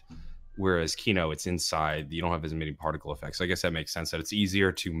around. Whereas Kino, it's inside. You don't have as many particle effects. So I guess that makes sense that it's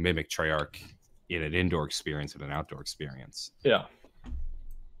easier to mimic Treyarch in an indoor experience than an outdoor experience. Yeah.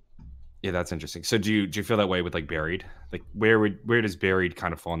 Yeah, that's interesting. So do you feel that way with like Buried? Like where does Buried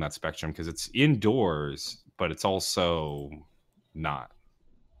kind of fall on that spectrum? Because it's indoors, but it's also not.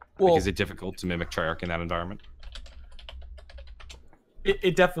 Well, like, is it difficult to mimic Treyarch in that environment?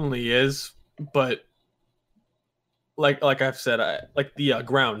 It definitely is, but like I've said, like the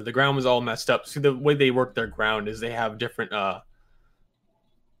ground. The ground was all messed up. See, the way they work their ground is they have different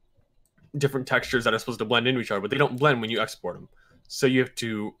different textures that are supposed to blend into each other, but they don't blend when you export them. So you have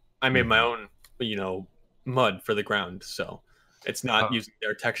to. I made my own, mud for the ground, so it's not using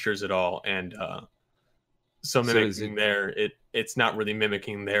their textures at all, and so mimicking it's not really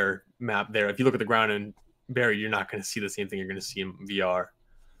mimicking their map there. If you look at the ground in Barry, you're not going to see the same thing you're going to see in VR.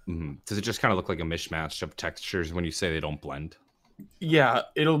 Mm-hmm. Does it just kind of look like a mishmash of textures when you say they don't blend? Yeah,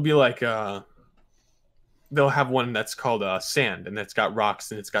 it'll be like they'll have one that's called sand, and that's got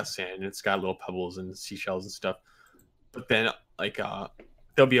rocks and it's got sand and it's got little pebbles and seashells and stuff. But then like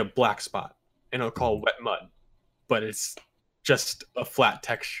there'll be a black spot and it'll call wet mud, but it's just a flat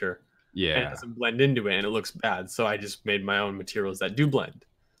texture. Yeah, and it doesn't blend into it and it looks bad. So I just made my own materials that do blend.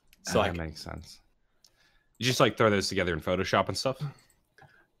 So that makes sense. You just like throw those together in Photoshop and stuff?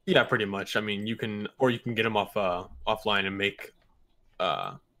 Yeah, pretty much. I mean, you can get them offline and make.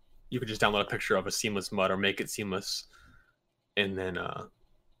 You could just download a picture of a seamless mud or make it seamless, and then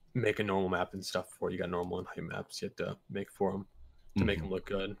make a normal map and stuff for you. Got normal and height maps you have to make for them to make them look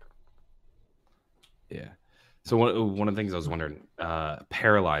good. Yeah. So one of the things I was wondering,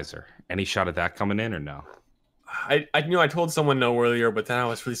 Paralyzer, any shot at that coming in or no? I knew I told someone no earlier, but then I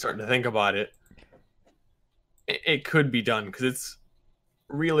was really starting to think about it. It could be done because it's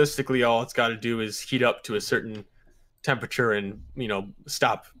realistically all it's got to do is heat up to a certain temperature and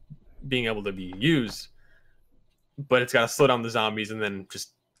stop being able to be used. But it's got to slow down the zombies and then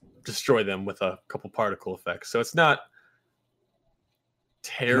just destroy them with a couple particle effects. So it's not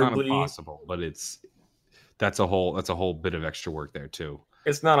terribly not impossible, but that's a whole bit of extra work there too.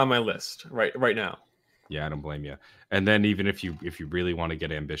 It's not on my list right now. Yeah, I don't blame you. And then even if you really want to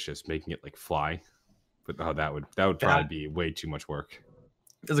get ambitious, making it like fly, but that would probably be way too much work.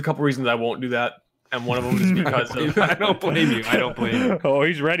 There's a couple reasons I won't do that, and one of them is because of I don't blame you. Oh,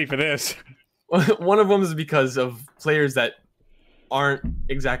 he's ready for this. One of them is because of players that aren't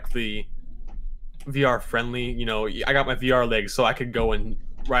exactly VR friendly. I got my VR legs, so I could go and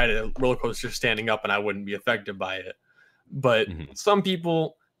ride a roller coaster standing up, and I wouldn't be affected by it. But some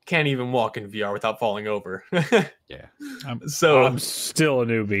people can't even walk in VR without falling over. Yeah. I'm still a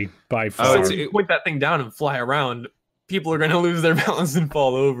newbie by far. So when you point that thing down and fly around, people are going to lose their balance and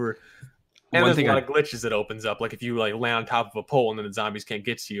fall over. And there's a lot of glitches that opens up. Like if you like land on top of a pole and then the zombies can't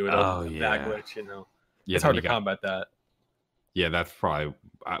get to you, it opens up that glitch. Yeah, it's hard to combat that. Yeah, that's probably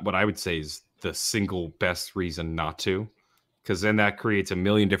what I would say is the single best reason not to. Because then that creates a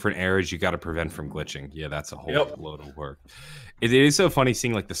million different errors you got to prevent from glitching. Yeah, that's a whole load of work. It is so funny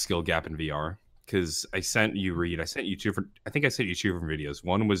seeing like the skill gap in VR. Because I sent you two different videos.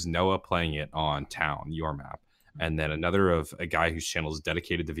 One was Noah playing it on Town, your map. And then another of a guy whose channel is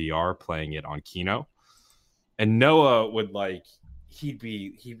dedicated to VR playing it on Kino. And Noah would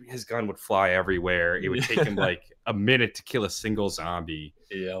his gun would fly everywhere. It would take him like a minute to kill a single zombie.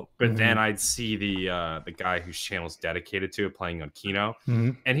 Yeah. But then I'd see the guy whose channel is dedicated to it playing on Kino.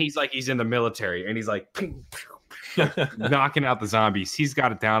 And he's in the military and he's like knocking out the zombies. He's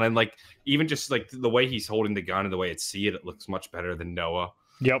got it down. And like even just like the way he's holding the gun and the way it looks much better than Noah.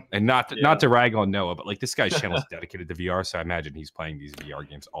 Yep. And not to rag on Noah, but like this guy's channel is dedicated to VR, so I imagine he's playing these VR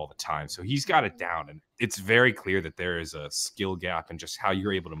games all the time. So he's got it down, and it's very clear that there is a skill gap in just how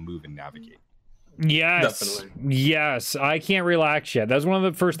you're able to move and navigate. Yes. Definitely. Yes. I can't relax yet. That's one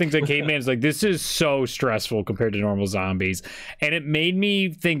of the first things that came in. Is like, this is so stressful compared to normal zombies. And it made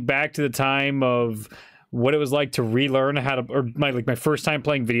me think back to the time of what it was like to relearn how to, or my first time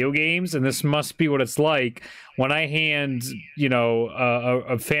playing video games. And this must be what it's like when I hand,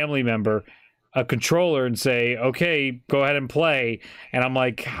 a family member a controller and say, okay, go ahead and play. And I'm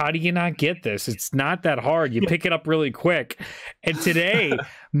like, how do you not get this? It's not that hard. You pick it up really quick. And today,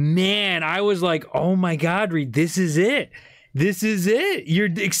 man, I was like, oh my God, Reed, this is it. This is it.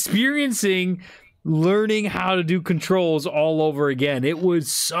 You're experiencing learning how to do controls all over again. It was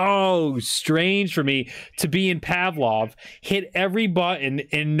so strange for me to be in Pavlov, hit every button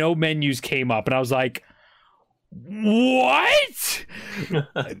and no menus came up. And I was like, what?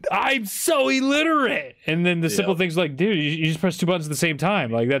 I'm so illiterate. And then the simple things like, dude, you just press two buttons at the same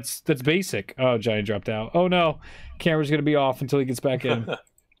time. Like that's basic. Oh, Johnny dropped out. Oh no, camera's gonna be off until he gets back in.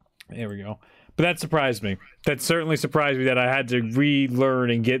 There we go. But that surprised me. That certainly surprised me that I had to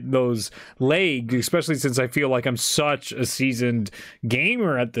relearn and get those legs, especially since I feel like I'm such a seasoned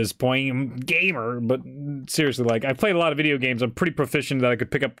gamer at this point. Gamer, but seriously, like I've played a lot of video games. I'm pretty proficient that I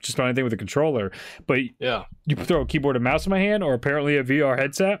could pick up just about anything with a controller. But yeah, you throw a keyboard and mouse in my hand, or apparently a VR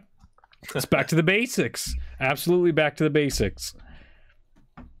headset. It's back to the basics. Absolutely back to the basics.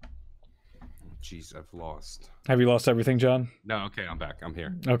 jeez, I've lost. Have you lost everything, John? No, okay, I'm back. I'm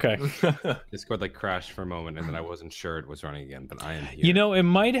here. Okay. Discord like crashed for a moment, and then I wasn't sure it was running again, but I am here. You know, it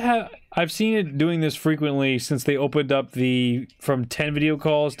might have. I've seen it doing this frequently since they opened up from 10 video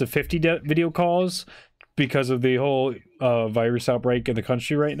calls to 50 video calls because of the whole virus outbreak in the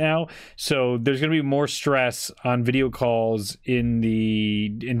country right now. So there's going to be more stress on video calls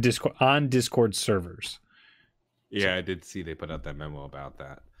in Discord, on Discord servers. Yeah, I did see they put out that memo about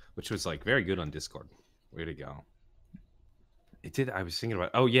that, which was like very good on Discord. Way to go. It did. I was thinking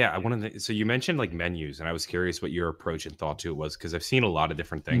about. Oh yeah, I wanted to. So you mentioned like menus, and I was curious what your approach and thought to it was, because I've seen a lot of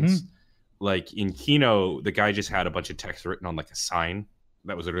different things. Like in Kino, the guy just had a bunch of text written on like a sign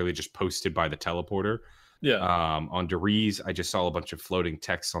that was literally just posted by the teleporter. Yeah. On Deriz, I just saw a bunch of floating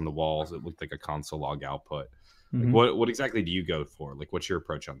text on the walls. It looked like a console log output. Mhm. Like, what exactly do you go for? Like, what's your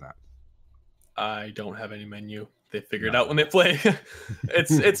approach on that? I don't have any menu. They figure it out when they play.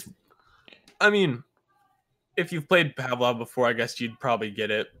 it's. I mean, if you've played Pavlov before, I guess you'd probably get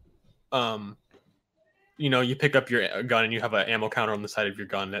it. You know, you pick up your gun and you have an ammo counter on the side of your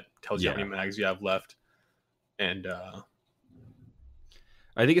gun that tells you how many mags you have left. And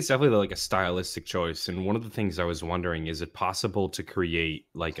I think it's definitely like a stylistic choice. And one of the things I was wondering, is it possible to create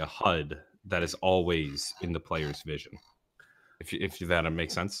like a HUD that is always in the player's vision? If that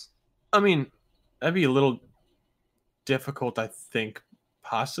makes sense. I mean, that'd be a little difficult, I think,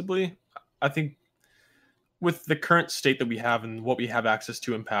 possibly. I think with the current state that we have and what we have access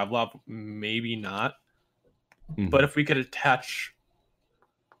to in Pavlov, maybe not. Mm-hmm. But if we could attach,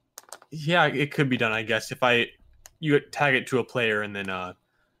 yeah, it could be done, I guess. If you tag it to a player and then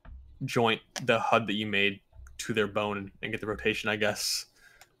joint the HUD that you made to their bone and get the rotation, I guess.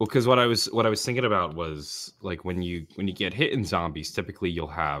 Well, because what I was thinking about was like when you get hit in zombies, typically you'll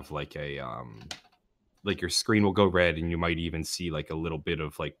have like a like your screen will go red, and you might even see like a little bit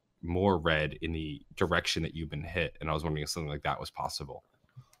of like more red in the direction that you've been hit. And I was wondering if something like that was possible.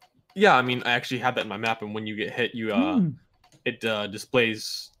 Yeah, I mean, I actually have that in my map, and when you get hit, you it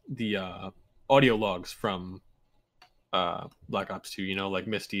displays the audio logs from Black Ops 2. You know, like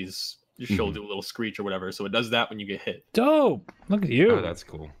Misty's. She'll do a little screech or whatever, so it does that when you get hit. Dope. Look at you. Oh, that's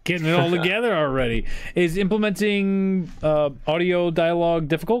cool. Getting it all together already. Is implementing audio dialogue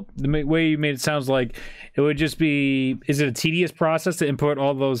difficult? The way you made it sounds like it would just be... Is it a tedious process to input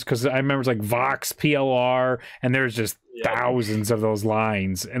all those? Because I remember it's like Vox, PLR, and there's just thousands of those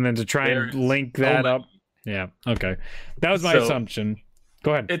lines. And then to try and link that up... Yeah, okay. That was my assumption.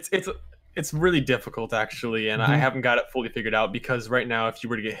 Go ahead. It's really difficult, actually, and I haven't got it fully figured out, because right now, if you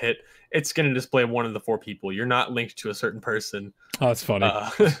were to get hit, it's going to display one of the 4 people. You're not linked to a certain person. Oh, that's funny.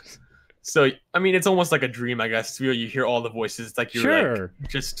 So, I mean, it's almost like a dream, I guess. You hear all the voices. It's like you're like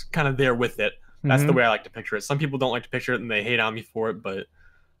just kind of there with it. That's the way I like to picture it. Some people don't like to picture it, and they hate on me for it, but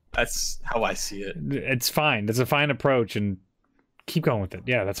that's how I see it. It's fine. That's a fine approach, and keep going with it.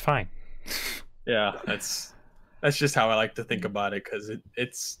 Yeah, that's fine. Yeah, that's just how I like to think about it, because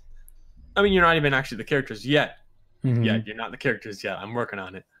it's... I mean, you're not even actually the characters yet. Yeah, you're not the characters yet. I'm working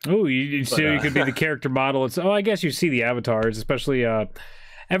on it. Oh, you could be the character model. I guess you see the avatars, especially.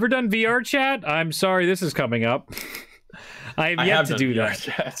 Ever done VR chat? I'm sorry, this is coming up. I have yet to do that.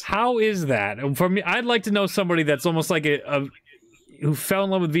 Chat. How is that? For me, I'd like to know somebody that's almost like who fell in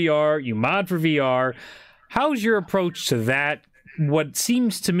love with VR. You mod for VR. How's your approach to that? What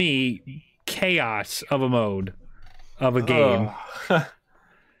seems to me chaos of a mode of a game.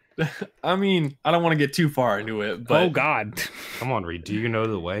 I mean, I don't want to get too far into it, but... Oh, God. Come on, Reed. Do you know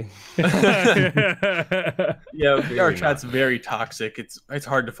the way? Yeah, VR chat's very toxic. It's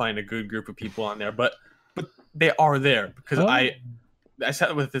hard to find a good group of people on there, but they are there, because I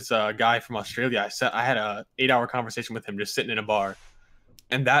sat with this guy from Australia. I had a 8-hour conversation with him just sitting in a bar,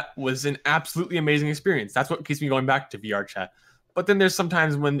 and that was an absolutely amazing experience. That's what keeps me going back to VR chat. But then there's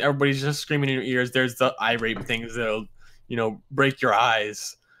sometimes when everybody's just screaming in your ears, there's the eye rape things that'll, break your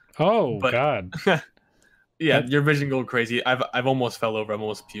eyes. Oh, God. Yeah, your vision go crazy. I've almost fell over. I've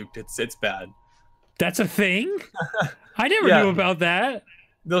almost puked. It's bad. That's a thing? I never knew about that.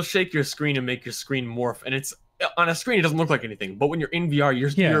 They'll shake your screen and make your screen morph. And it's on a screen, it doesn't look like anything. But when you're in VR,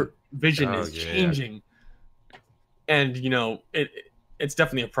 your vision is changing. And, it's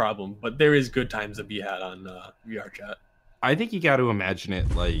definitely a problem. But there is good times to be had on VR chat. I think you got to imagine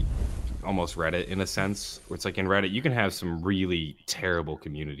it like almost Reddit in a sense, where it's like in Reddit you can have some really terrible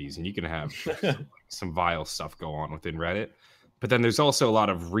communities, and you can have some vile stuff go on within Reddit, but then there's also a lot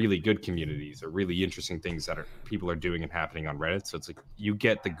of really good communities or really interesting things that people are doing and happening on Reddit. So it's like you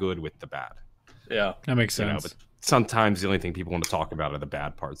get the good with the bad. Yeah, that makes sense. But sometimes the only thing people want to talk about are the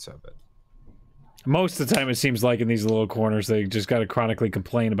bad parts of it. Most of the time it seems like in these little corners they just got to chronically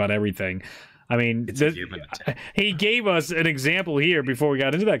complain about everything. I mean, It's a human attack. he gave us an example here before we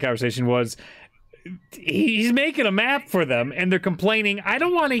got into that conversation. Was he's making a map for them, and they're complaining. I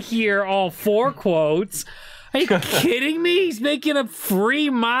don't want to hear all 4 quotes. Are you kidding me? He's making a free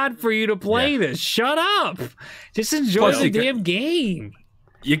mod for you to play this. Shut up. Just enjoy the damn game.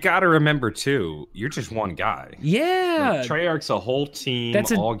 You got to remember, too, you're just one guy. Yeah. Like, Treyarch's a whole team,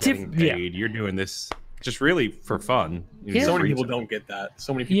 all getting paid. You're doing this just really for fun. So many people don't get that.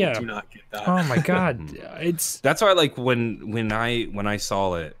 So many people do not get that. Oh, my God. That's why, like, when I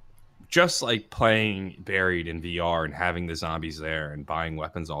saw it, just like playing Buried in VR and having the zombies there and buying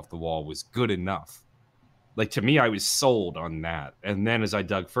weapons off the wall was good enough. Like, to me, I was sold on that. And then as I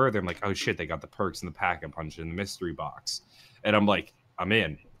dug further, I'm like, oh, shit, they got the perks in the pack-a-punch in the mystery box. And I'm like, I'm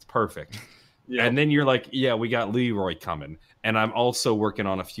in. It's perfect. Yep. And then you're like, yeah, we got Leroy coming. And I'm also working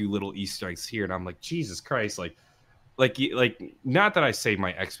on a few little Easter eggs here. And I'm like, Jesus Christ. Like, not that I say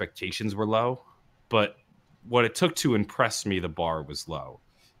my expectations were low, but what it took to impress me, the bar was low.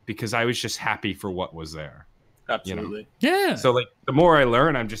 Because I was just happy for what was there. Absolutely. Yeah. So, like, the more I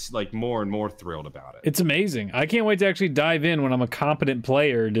learn, I'm just, like, more and more thrilled about it. It's amazing. I can't wait to actually dive in when I'm a competent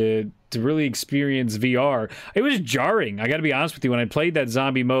player to really experience VR. It was jarring. I got to be honest with you. When I played that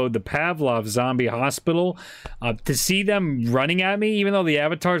zombie mode, the Pavlov Zombie Hospital, to see them running at me, even though the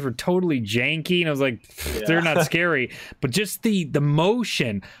avatars were totally janky, and I was like, they're not scary. But just the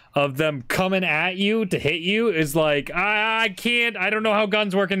motion of them coming at you to hit you is like, I can't. I don't know how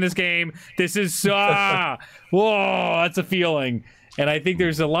guns work in this game. This is, whoa, that's a feeling. And I think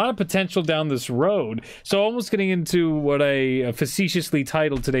there's a lot of potential down this road. So almost getting into what I facetiously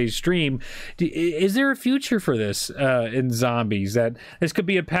titled today's stream, is there a future for this in zombies? That this could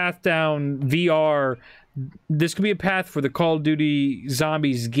be a path down VR. This could be a path for the Call of Duty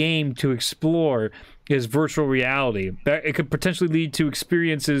Zombies game to explore is virtual reality. It could potentially lead to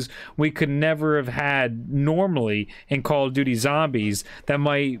experiences we could never have had normally in Call of Duty Zombies that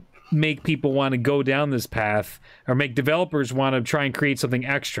might make people want to go down this path or make developers want to try and create something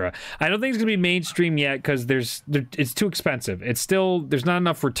extra. I don't think it's going to be mainstream yet because it's too expensive. It's still, there's not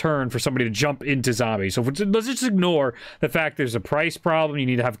enough return for somebody to jump into zombies. So let's just ignore the fact there's a price problem. You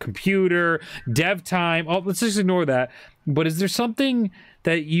need to have computer, dev time. Oh, let's just ignore that. But is there something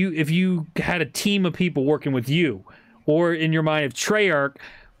that if you had a team of people working with you, or in your mind, if Treyarch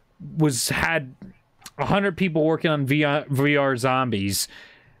had 100 people working on VR zombies,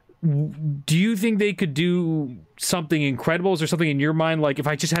 do you think they could do something incredible? Is there something in your mind, like, if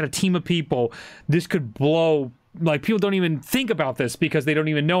I just had a team of people, this could blow, like, people don't even think about this because they don't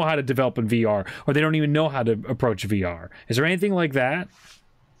even know how to develop in VR, or they don't even know how to approach VR. Is there anything like that?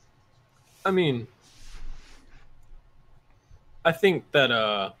 I mean, I think that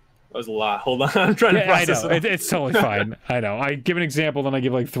that was a lot. Hold on, I'm trying to process it. It's totally fine. I know. I give an example, then I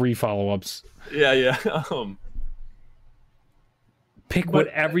give like 3 follow-ups. Yeah. Pick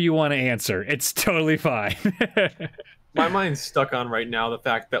whatever you want to answer. It's totally fine. My mind's stuck on right now the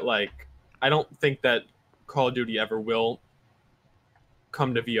fact that, like, I don't think that Call of Duty ever will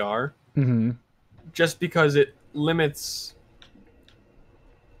come to VR. Mm-hmm. Just because it limits.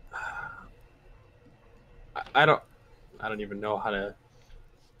 I don't even know how to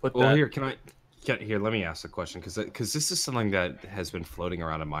put that. Well, here, let me ask a question, because this is something that has been floating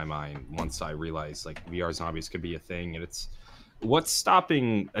around in my mind once I realized, like, VR zombies could be a thing, and it's what's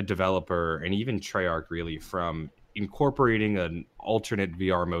stopping a developer and even Treyarch really from incorporating an alternate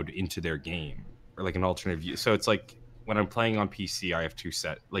VR mode into their game, or like an alternate view. So it's like when I'm playing on PC, I have two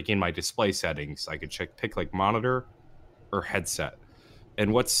like in my display settings, I could pick like monitor or headset.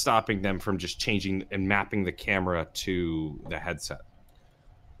 And what's stopping them from just changing and mapping the camera to the headset?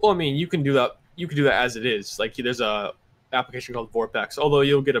 Well, I mean, you can do that. You can do that as it is. Like, there's a application called Vorpex. Although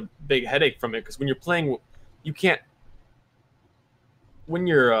you'll get a big headache from it because when you're playing, you can't. When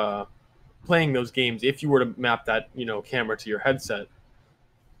you're playing those games, if you were to map that camera to your headset,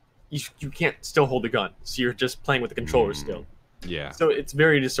 you can't still hold the gun. So you're just playing with the controller still. Yeah. So it's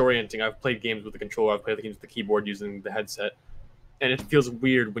very disorienting. I've played games with the controller. I've played the games with the keyboard using the headset. And it feels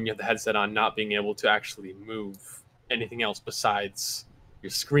weird when you have the headset on, not being able to actually move anything else besides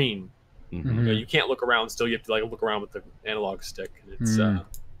your screen. Mm-hmm. You can't look around still. You have to look around with the analog stick. And it's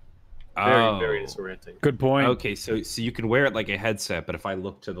very disorienting. Good point. Okay, so you can wear it like a headset, but if I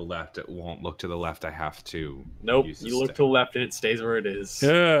look to the left, it won't look to the left. I have to. Nope. You look to the left and it stays where it is.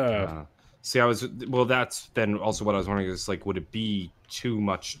 Yeah. That's then also what I was wondering is, like, would it be too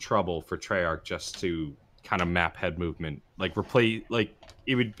much trouble for Treyarch just to kind of map head movement, like replace, like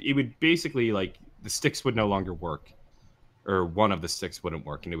it would basically, like, the sticks would no longer work, or one of the sticks wouldn't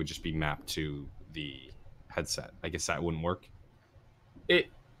work, and it would just be mapped to the headset. I guess that wouldn't work. It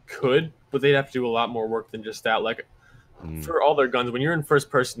could, but they'd have to do a lot more work than just that. Like for all their guns, when you're in first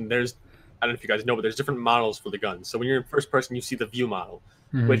person, there's I don't know if you guys know, but there's different models for the guns. So when you're in first person, you see the view model,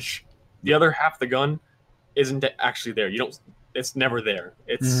 which the other half of the gun isn't actually there. You don't. It's never there.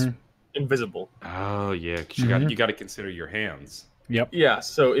 It's invisible. Oh yeah, 'cause you got to consider your hands. Yep. Yeah.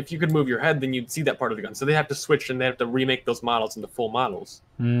 So if you could move your head, then you'd see that part of the gun. So they have to switch and they have to remake those models into full models.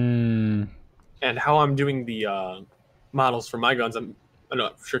 And how I'm doing the models for my guns, I'm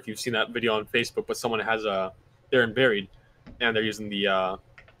not sure if you've seen that video on Facebook, but someone has they're in Buried, and they're using the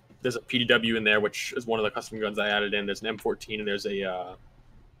there's a PDW in there, which is one of the custom guns I added in. There's an M14 and there's a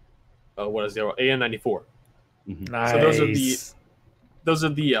what is the AN94. Nice. So those are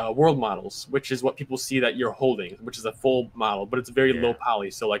the world models, which is what people see that you're holding, which is a full model, but it's very low poly.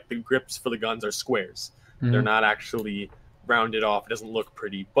 So like the grips for the guns are squares. They're not actually rounded off. It doesn't look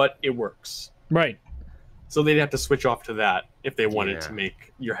pretty, but it works. Right. So they'd have to switch off to that if they wanted to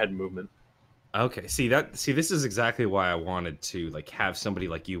make your head movement. Okay. See, this is exactly why I wanted to like have somebody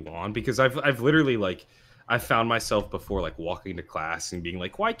like you on, because I've literally like I found myself before like walking to class and being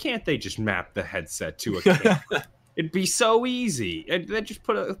like, why can't they just map the headset to a camera? It'd be so easy. And then just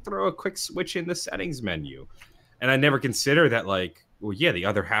throw a quick switch in the settings menu. And I never consider that like, well, yeah, the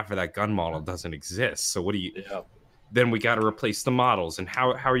other half of that gun model doesn't exist. So what do you then we got to replace the models. And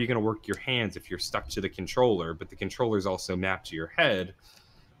how are you going to work your hands if you're stuck to the controller, but the controller is also mapped to your head?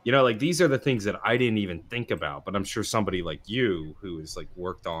 You know, like these are the things that I didn't even think about, but I'm sure somebody like you who has like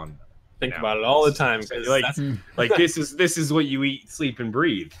worked on think about it all the time. Like this is what you eat, sleep, and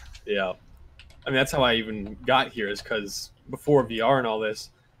breathe. Yeah. I mean, that's how I even got here, is because before VR and all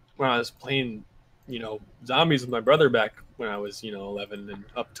this, when I was playing, zombies with my brother back when I was, 11 and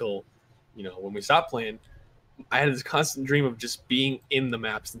up till, when we stopped playing, I had this constant dream of just being in the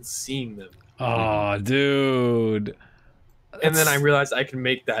maps and seeing them. Oh, dude. And then I realized I can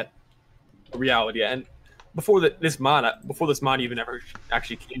make that a reality. And before this mod even ever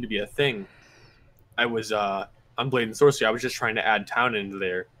actually came to be a thing, I was on Blade and Sorcery. I was just trying to add town into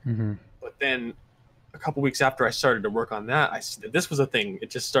there. But then a couple weeks after I started to work on that, I see that this was a thing. It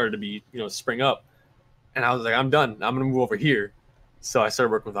just started to be, spring up. And I was like, I'm done. I'm going to move over here. So I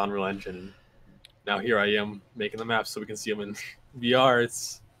started working with Unreal Engine. And now here I am making the maps so we can see them in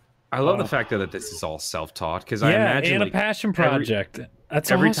VR. I love the fact that this is all self-taught, because I imagine and a passion project.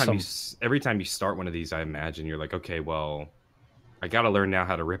 That's awesome. Every time you start one of these, I imagine you're like, okay, well, I got to learn now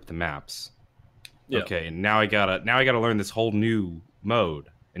how to rip the maps. Yeah. Okay, and now I gotta learn this whole new mode.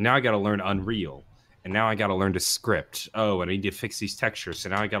 And now I got to learn Unreal. And now I got to learn to script. Oh, and I need to fix these textures. So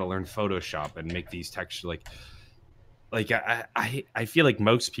now I got to learn Photoshop and make these textures. Like I feel like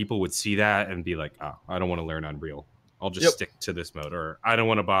most people would see that and be like, oh, I don't want to learn Unreal. I'll just stick to this mode. Or I don't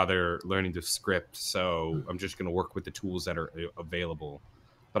want to bother learning to script. So I'm just going to work with the tools that are available.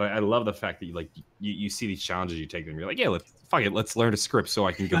 But I love the fact that you see these challenges, you take them. You're like, yeah, let's learn to script so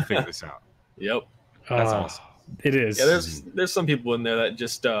I can go figure this out. Yep. That's awesome. It is. Yeah, there's some people in there that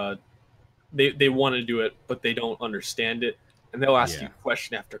just they want to do it, but they don't understand it, and they'll ask you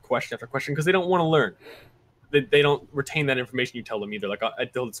question after question after question because they don't want to learn. They don't retain that information you tell them either. Like I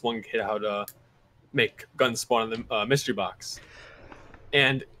told this one kid how to make guns spawn in the mystery box,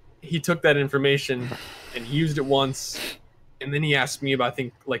 and he took that information and he used it once, and then he asked me about, I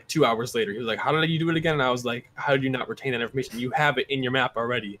think, like 2 hours later. He was like, "How did you do it again?" And I was like, "How did you not retain that information? You have it in your map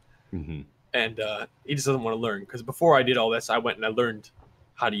already." And he just doesn't want to learn, because before I did all this, I went and I learned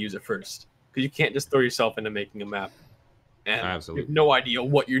how to use it first, because you can't just throw yourself into making a map and you have no idea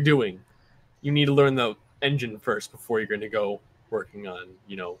what you're doing. You need to learn the engine first before you're going to go working on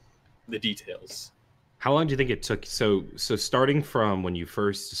the details. How long do you think it took? So starting from when you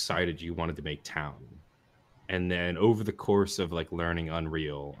first decided you wanted to make town, and then over the course of like learning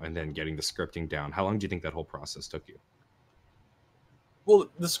Unreal and then getting the scripting down, how long do you think that whole process took you?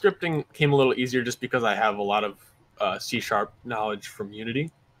 Well, the scripting came a little easier just because I have a lot of C# knowledge from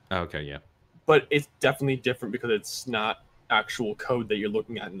Unity. Okay, yeah. But it's definitely different because it's not actual code that you're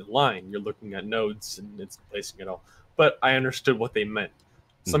looking at in the line. You're looking at nodes and it's placing it all. But I understood what they meant.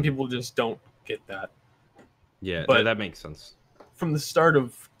 Some people just don't get that. Yeah, but that makes sense. From the start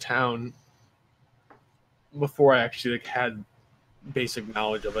of town, before I actually had basic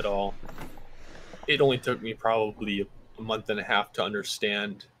knowledge of it all, it only took me probably a month and a half to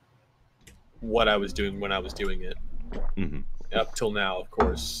understand what I was doing when I was doing it. Up till now, of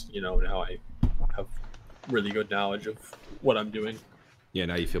course, now I have really good knowledge of what I'm doing. Yeah,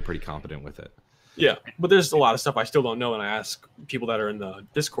 now you feel pretty competent with it. Yeah, but there's a lot of stuff I still don't know, and I ask people that are in the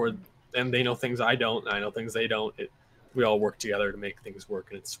Discord, and they know things I don't, and I know things they don't. we all work together to make things work,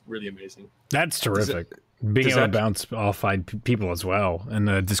 and it's really amazing. That's terrific. Being able to bounce off people as well in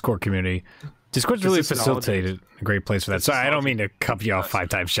the Discord community. Discord's really facilitated a great place for that. Sorry, I don't mean to cut you off 5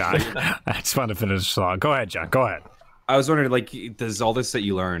 times, Sean. I just want to finish the song. Go ahead, John. Go ahead. I was wondering, like, does all this that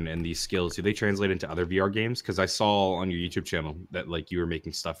you learn and these skills, do they translate into other VR games? Because I saw on your YouTube channel that, like, you were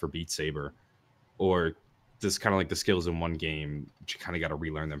making stuff for Beat Saber. Or does kind of like the skills in one game, you kind of got to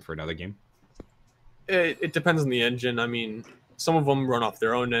relearn them for another game? It depends on the engine. I mean, some of them run off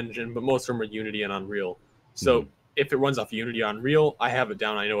their own engine, but most of them are Unity and Unreal. So if it runs off Unity or Unreal, I have it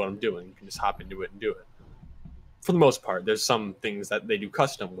down. I know what I'm doing. You can just hop into it and do it. For the most part, there's some things that they do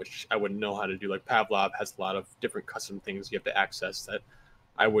custom, which I wouldn't know how to do. Like Pavlov has a lot of different custom things you have to access that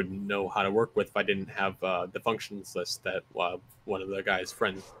I wouldn't know how to work with if I didn't have the functions list that one of the guy's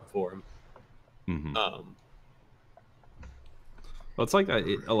friends for him. Well, it's like that.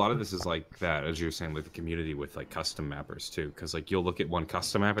 A lot of this is like that, as you were saying, like the community with like custom mappers too. Because like you'll look at one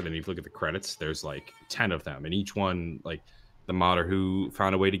custom map, and then you look at the credits. There's like 10 of them, and each one, like the modder who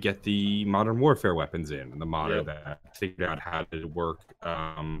found a way to get the Modern Warfare weapons in, and the modder that figured out how to work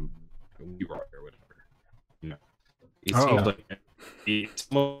or whatever. You know, it seems like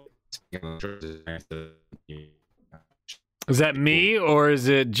Is that me or is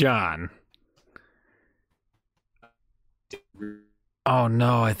it John? Oh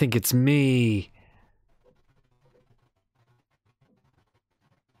no, I think it's me.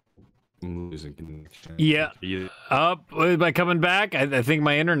 Losing connection. Yeah. Am I coming back? I think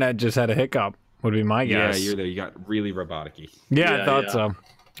my internet just had a hiccup. Would be my guess. Yeah, you're there. You got really robotic-y. Yeah, I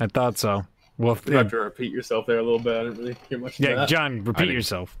thought so. Well, you have to repeat yourself there a little bit. I didn't really hear much of that. John, repeat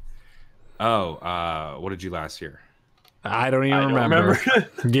yourself. Oh, what did you last hear? I don't even remember.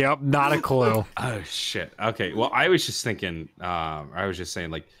 Yep, not a clue. Oh shit. Okay. Well, I was just thinking. I was just saying,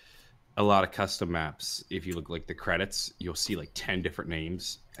 like, a lot of custom maps. If you look like the credits, you'll see like 10 different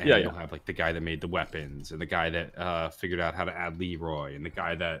names, and you'll have like the guy that made the weapons, and the guy that figured out how to add Leroy, and the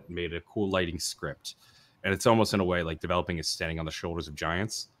guy that made a cool lighting script. And it's almost in a way like developing is standing on the shoulders of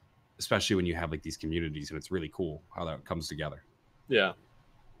giants, especially when you have like these communities, and it's really cool how that comes together. Yeah.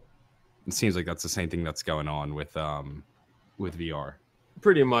 It seems like that's the same thing that's going on with VR.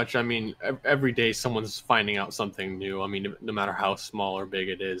 Pretty much. I mean, every day someone's finding out something new. I mean, no matter how small or big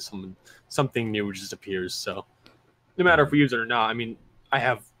it is, something new just appears. So no matter if we use it or not, I mean, I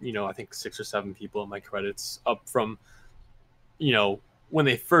have, I think 6 or 7 people in my credits up from, when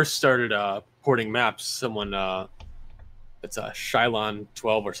they first started porting maps, someone, it's a Shylon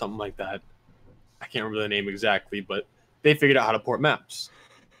 12 or something like that. I can't remember the name exactly, but they figured out how to port maps.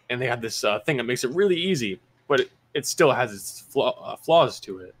 And they had this thing that makes it really easy, but it still has its flaws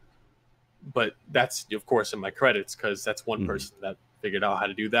to it. But that's, of course, in my credits, because that's one person that figured out how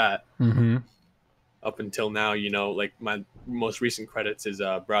to do that. Up until now, like my most recent credits is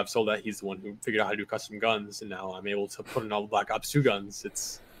Brav Soldat. He's the one who figured out how to do custom guns, and now I'm able to put in all the Black Ops 2 guns.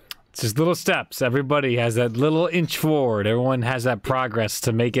 It's just little steps. Everybody has that little inch forward. Everyone has that progress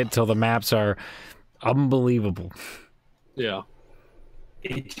to make it till the maps are unbelievable. Yeah.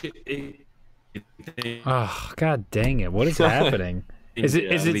 Oh, god dang it. What is happening? Is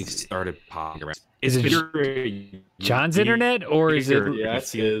it started popping around? Is it John's internet or is it? Yeah,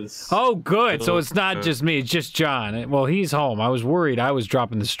 it is. Oh, good. So it's not just me. It's just John. Well, he's home. I was worried I was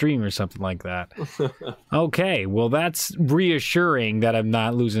dropping the stream or something like that. Okay. Well, that's reassuring that I'm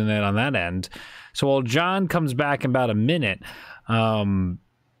not losing it on that end. So while John comes back in about a minute,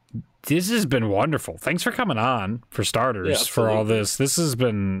 this has been wonderful. Thanks for coming on, for starters, for all this. This has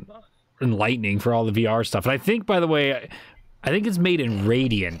been enlightening for all the VR stuff. And I think, by the way, I think it's made in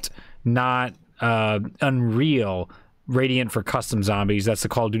Radiant, not Unreal. Radiant for custom zombies. That's the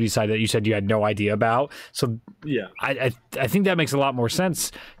Call of Duty side that you said you had no idea about. So yeah, I think that makes a lot more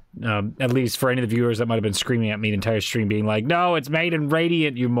sense. At least for any of the viewers that might have been screaming at me the entire stream, being like, "No, it's made in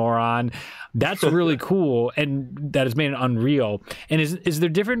Radiant, you moron." That's really cool, and that is made in Unreal. And is there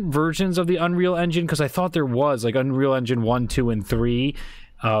different versions of the Unreal Engine? Because I thought there was like Unreal Engine 1, 2, and 3.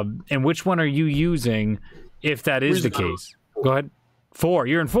 And which one are you using? If that is the case, go ahead. 4.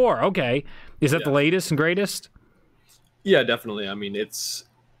 You're in 4. Okay. Is that the latest and greatest? Yeah, definitely. I mean, it's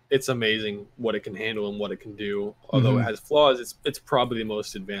amazing what it can handle and what it can do. Although it has flaws, it's probably the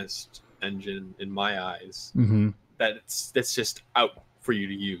most advanced engine in my eyes. That's just out for you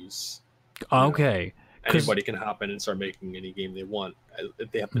to use. Okay. Anybody can hop in and start making any game they want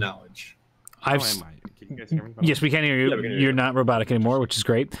if they have the knowledge. Can you guys hear me? Yes, we can hear you. Yeah, we can hear You're you. not robotic anymore, which is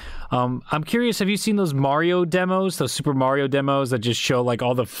great. I'm curious, have you seen those Mario demos, those Super Mario demos that just show like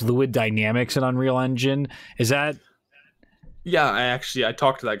all the fluid dynamics in Unreal Engine? Is that Yeah, I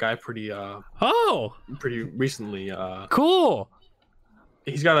talked to that guy pretty Oh, pretty recently. cool.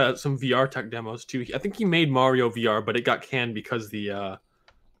 He's got some VR tech demos too. I think he made Mario VR, but it got canned because the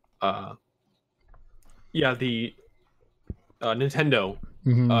Nintendo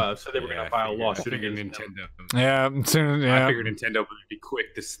so they were gonna file a lawsuit against Nintendo. Yeah, I figured Nintendo would be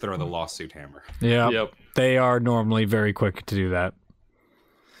quick to throw the lawsuit hammer. Yeah, Yep. they are normally very quick to do that.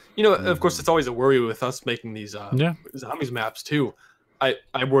 You know, of course, it's always a worry with us making these zombies maps too. I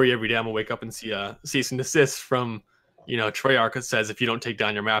worry every day I'm gonna wake up and see a cease and desist from, Treyarch that says if you don't take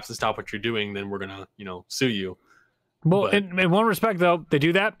down your maps and stop what you're doing, then we're gonna, sue you. Well, But- in one respect, though, they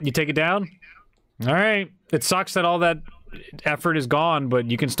do that. You take it down. All right. It sucks that all that effort is gone, but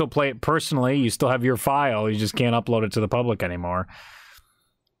you can still play it personally. You still have your file. You just can't upload it to the public anymore.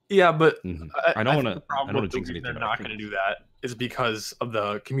 Yeah, but I don't think want the to. problem I don't want with to jinx the reason anything. they're not going to do that is because of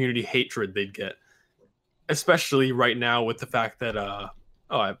the community hatred they'd get, especially right now with the fact that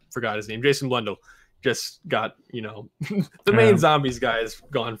I forgot his name, Jason Blundell, just got the main zombies guy is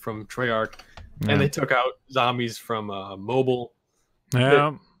gone from Treyarch, and they took out zombies from mobile.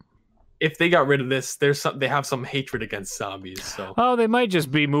 Yeah. If they got rid of this, they have some hatred against zombies. So Oh, they might just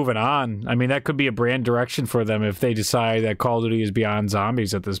be moving on. I mean, that could be a brand direction for them if they decide that Call of Duty is beyond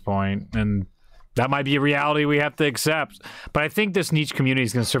zombies at this point, and that might be a reality we have to accept. But I think this niche community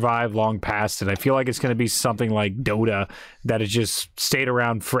is going to survive long past it. I feel like it's going to be something like Dota that has just stayed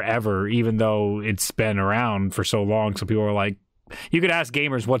around forever, even though it's been around for so long. So people are like, you could ask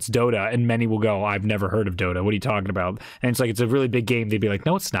gamers, what's Dota? And many will go, I've never heard of Dota. What are you talking about? And it's like, it's a really big game. They'd be like,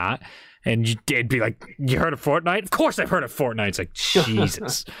 no, it's not. And it'd be like, you heard of Fortnite? Of course I've heard of Fortnite. It's like,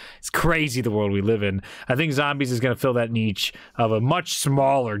 Jesus. It's crazy the world we live in. I think Zombies is going to fill that niche of a much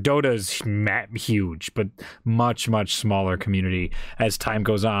smaller, Dota's huge, but much, much smaller community as time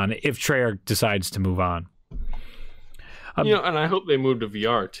goes on, if Treyarch decides to move on. and I hope they move to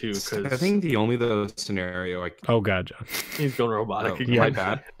VR too, I because think the only scenario Oh, God, John. he's going robotic again. my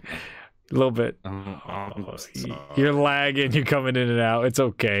bad. A little bit. I'm sorry. You're lagging. You're coming in and out. It's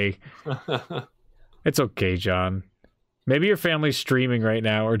okay. It's okay, John. Maybe your family's streaming right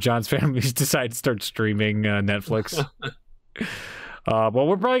now, or John's family's decided to start streaming Netflix. Well,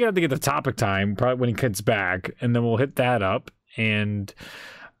 we're probably gonna have to get the topic time probably when he gets back, and then we'll hit that up. And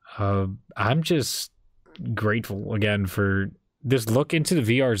I'm just grateful again for this look into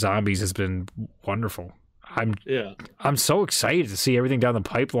the VR zombies has been wonderful. I'm so excited to see everything down the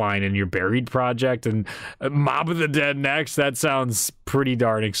pipeline and your Buried project and Mob of the Dead next. That sounds pretty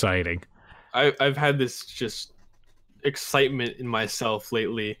darn exciting. I've had this just excitement in myself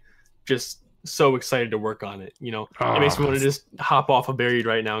lately, just so excited to work on it. It makes me want to just hop off a Buried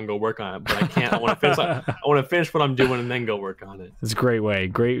right now and go work on it, but I can't. I want to finish what I'm doing and then go work on it. It's a great way,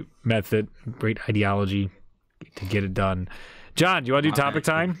 great method, great ideology to get it done. John, do you want to do topic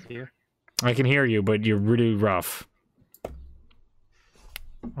time? I can hear you, but you're really rough.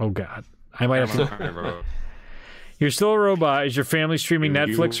 Oh God, I might have to. You're still a robot. Is your family streaming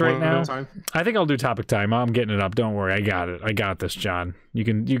Netflix right now? I think I'll do topic time. I'm getting it up. Don't worry. I got it. I got this, John. You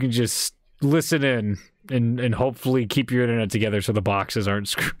can just listen in and hopefully keep your internet together so the boxes aren't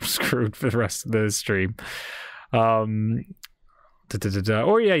screwed for the rest of the stream. Or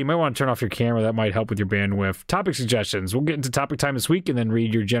yeah, you might want to turn off your camera. That might help with your bandwidth. Topic suggestions. We'll get into topic time this week and then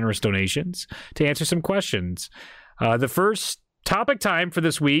read your generous donations to answer some questions. The first topic time for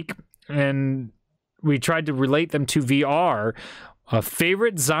this week, and we tried to relate them to VR.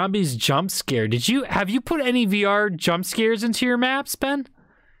 Favorite zombies jump scare. Have you put any VR jump scares into your maps, Ben?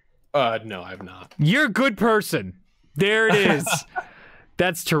 No, I've not. You're a good person. There it is.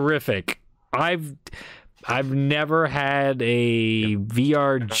 That's terrific. I've never had a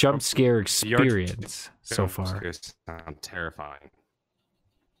VR jump scare experience so far. Sound terrifying.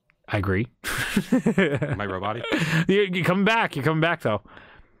 I agree. Am I robotic? You're coming back. You're coming back, though.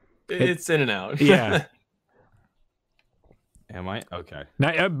 It's in and out. Yeah. Am I? Okay.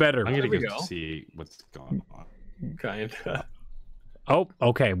 Now, better. I'm going we to go. go see what's going on. Kind of. Oh,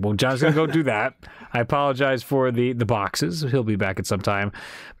 okay. Well, John's going to go do that. I apologize for the boxes. He'll be back at some time.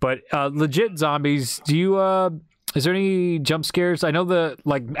 But legit zombies, is there any jump scares? I know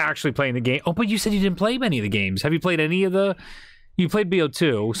actually playing the game. Oh, but you said you didn't play many of the games. Have you played any of the... You played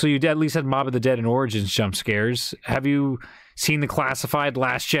BO2, so you at least had Mob of the Dead and Origins jump scares. Have you seen the classified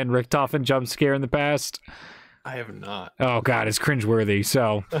last-gen Richtofen jump scare in the past? I have not. Oh, God, it's cringeworthy.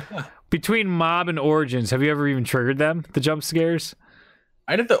 So, between Mob and Origins, have you ever even triggered them, the jump scares?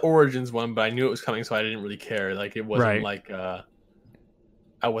 I did the Origins one, but I knew it was coming, so I didn't really care. Like, it wasn't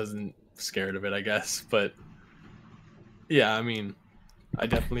I wasn't scared of it, I guess. But, yeah, I mean, I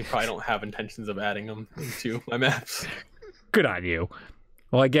definitely probably don't have intentions of adding them into my maps. Good on you.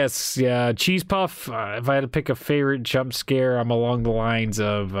 Well, I guess, yeah, Cheese Puff, if I had to pick a favorite jump scare, I'm along the lines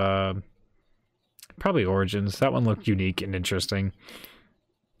of probably Origins. That one looked unique and interesting.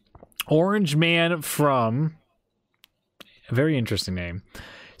 Orange Man from... a very interesting name.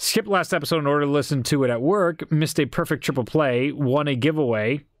 Skipped last episode in order to listen to it at work, missed a perfect triple play, won a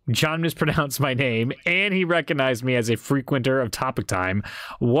giveaway. John mispronounced my name, and he recognized me as a frequenter of Topic Time.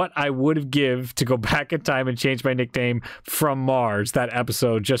 What I would have give to go back in time and change my nickname from Mars that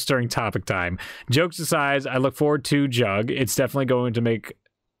episode just during Topic Time. Jokes aside, I look forward to Jug. It's definitely going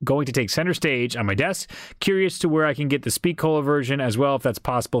to take center stage on my desk. Curious to where I can get the Speak Cola version as well, if that's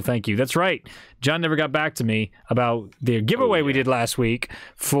possible. Thank you. That's right. John never got back to me about the giveaway we did last week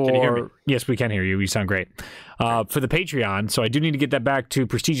for... Can you hear me? Yes, we can hear you. You sound great. For the Patreon. So I do need to get that back to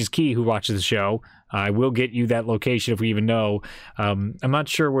Prestigious Key, who watches the show. I will get you that location if we even know. I'm not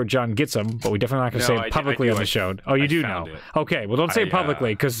sure where John gets them, but we definitely not going to say it publicly on the show. Oh, you do know? Okay, well, don't say it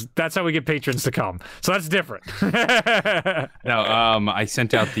publicly, because that's how we get patrons to come. So that's different. No, I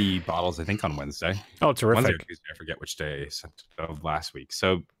sent out the bottles, I think, on Wednesday. Oh, terrific. Wednesday or Tuesday, I forget which day I sent it out last week.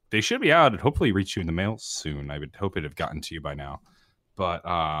 So they should be out and hopefully reach you in the mail soon. I would hope it have gotten to you by now. But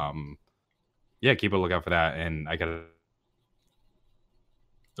yeah, keep a lookout for that. And I got to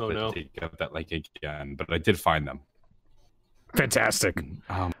take up that link again, but I did find them. Fantastic.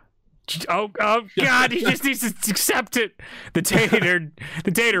 Oh God, he just needs to accept it. The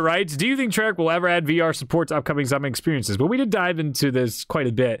Tater writes, do you think Treyarch will ever add VR support to upcoming zombie experiences? Well, we did dive into this quite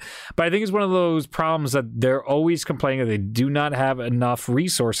a bit, but I think it's one of those problems that they're always complaining that they do not have enough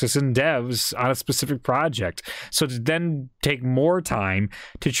resources and devs on a specific project. So to then take more time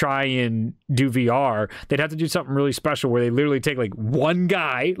to try and do VR, they'd have to do something really special where they literally take like one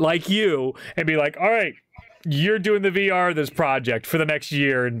guy like you and be like, all right, you're doing the VR of this project for the next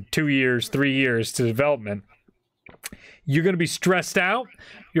year and 2 years, 3 years to development. You're going to be stressed out.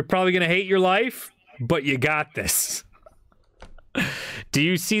 You're probably going to hate your life, but you got this. Do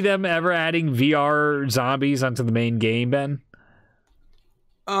you see them ever adding VR zombies onto the main game, Ben?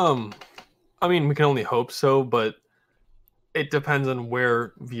 I mean, we can only hope so, but it depends on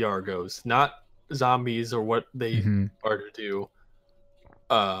where VR goes. Not zombies or what they are to do.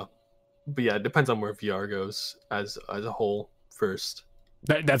 But yeah, it depends on where VR goes as a whole first.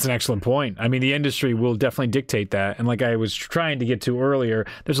 That's an excellent point. I mean, the industry will definitely dictate that. And like I was trying to get to earlier,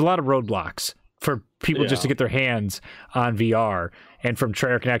 there's a lot of roadblocks for people just to get their hands on VR. And from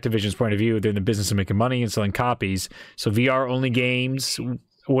Treyarch and Activision's point of view, they're in the business of making money and selling copies. So VR-only games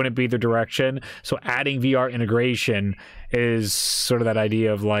wouldn't be their direction. So adding VR integration is sort of that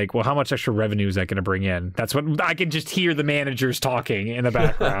idea of like, well, how much extra revenue is that going to bring in? That's what I can just hear the managers talking in the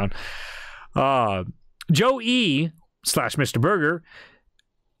background. Joe E / Mr. Burger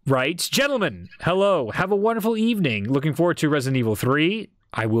writes, gentlemen, hello, have a wonderful evening. Looking forward to Resident Evil 3.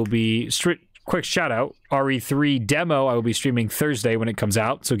 I will be quick shout out, RE3 demo. I will be streaming Thursday when it comes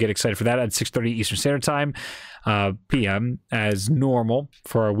out, so get excited for that at 6:30 Eastern Standard Time, PM as normal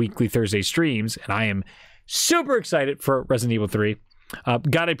for our weekly Thursday streams, and I am super excited for Resident Evil 3.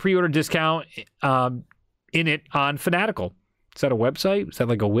 Got a pre-order discount in it on Fanatical. Is that a website? Is that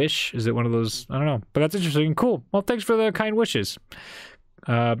like a wish? Is it one of those? I don't know. But that's interesting. Cool. Well, thanks for the kind wishes.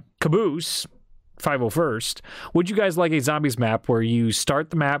 Caboose, 501st. Would you guys like a zombies map where you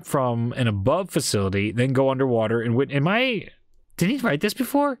start the map from an above facility, then go underwater and did he write this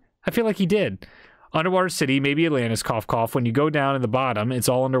before? I feel like he did. Underwater city, maybe Atlantis, cough, cough. When you go down in the bottom, it's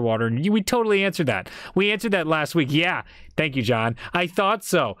all underwater. And we totally answered that. We answered that last week. Yeah. Thank you, John. I thought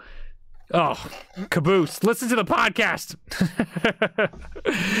so. Oh, Caboose, listen to the podcast.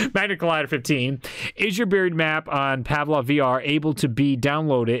 Magna Collider 15. Is your buried map on Pavlov VR able to be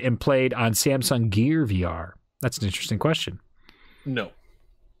downloaded and played on Samsung Gear VR? That's an interesting question. No.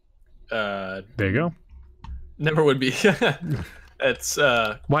 There you go. Never would be. It's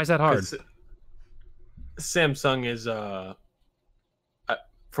why is that hard? Samsung is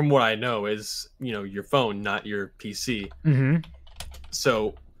from what I know is, your phone, not your PC.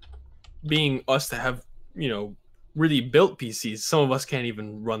 So being us to have, really built PCs, some of us can't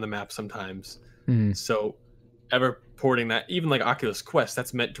even run the map sometimes. So ever porting that, even like Oculus Quest,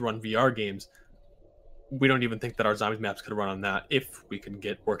 that's meant to run VR games. We don't even think that our zombies maps could run on that if we can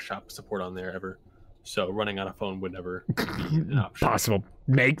get workshop support on there ever. So running on a phone would never be an option. Possible.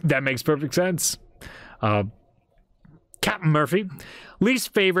 That makes perfect sense. Captain Murphy.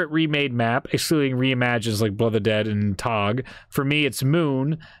 Least favorite remade map, excluding reimagines like Blood of the Dead and TOG. For me, it's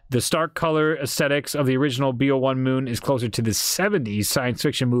Moon. The stark color aesthetics of the original BO1 Moon is closer to the 70s science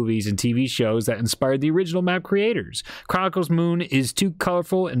fiction movies and TV shows that inspired the original map creators. Chronicles Moon is too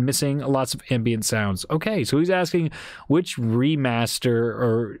colorful and missing lots of ambient sounds. Okay, so he's asking which remaster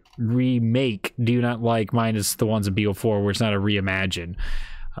or remake do you not like, minus the ones in BO4 where it's not a reimagine.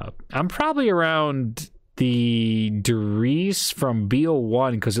 I'm probably around the Dries from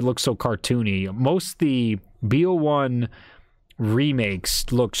BO1 because it looks so cartoony. Most of the BO1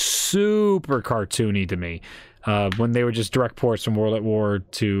 remakes look super cartoony to me. When they were just direct ports from World at War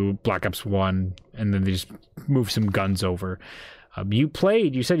to Black Ops 1, and then they just moved some guns over. You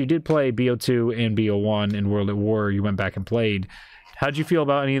said you did play BO2 and BO1 in World at War. You went back and played. How'd you feel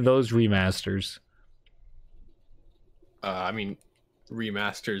about any of those remasters? I mean,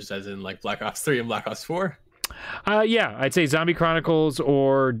 remasters as in like Black Ops 3 and Black Ops 4? Yeah, I'd say Zombie Chronicles,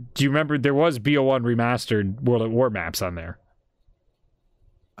 or do you remember there was BO1 remastered World at War maps on there?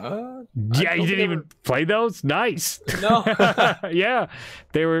 Yeah, you didn't even play those? Nice. No. Yeah,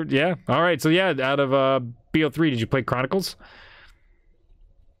 they were, yeah. All right, so yeah, out of BO3, did you play Chronicles?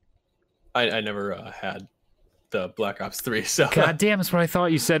 I never had the Black Ops 3, so. God damn, that's what I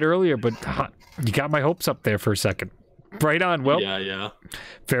thought you said earlier, but you got my hopes up there for a second. Right on. Well, yeah.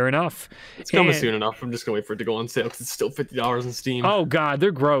 Fair enough. It's coming soon enough. I'm just gonna wait for it to go on sale because it's still $50 in Steam. Oh God,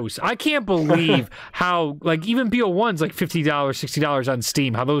 they're gross. I can't believe how like even BO1's like $50, $60 on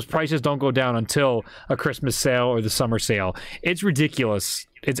Steam. How those prices don't go down until a Christmas sale or the summer sale. It's ridiculous.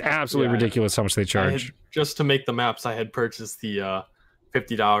 It's absolutely ridiculous how much they charge. Just to make the maps, I had purchased the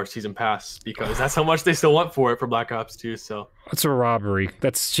 $50 season pass because that's how much they still want for it for Black Ops 2. So that's a robbery.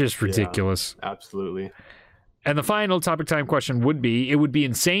 That's just ridiculous. Yeah, absolutely. And the final topic time question would be, it would be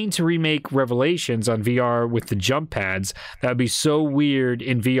insane to remake Revelations on VR with the jump pads. That would be so weird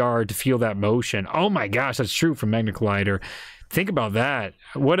in VR to feel that motion. Oh my gosh, that's true from Magna Collider. Think about that.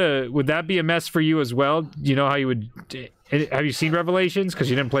 Would that be a mess for you as well? You know how you would, have you seen Revelations? Because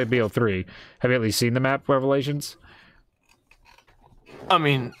you didn't play BO3. Have you at least seen the map Revelations? I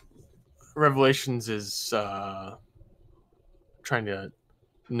mean, Revelations is no,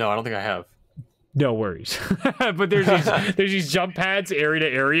 I don't think I have. No worries. But there's these jump pads area to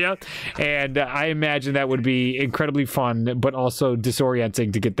area, and I imagine that would be incredibly fun, but also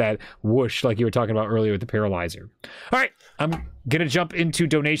disorienting to get that whoosh like you were talking about earlier with the Paralyzer. All right, I'm going to jump into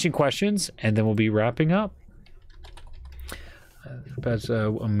donation questions, and then we'll be wrapping up. But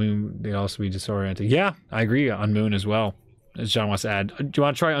on Moon, they'd also be disorienting. Yeah, I agree on Moon as well, as John wants to add. Do you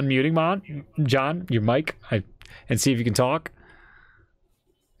want to try unmuting, John, your mic, and see if you can talk?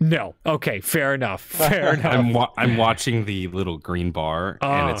 No. Okay. Fair enough. Fair enough. I'm watching the little green bar,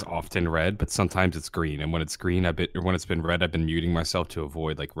 and it's often red, but sometimes it's green. And when it's green, when it's been red, I've been muting myself to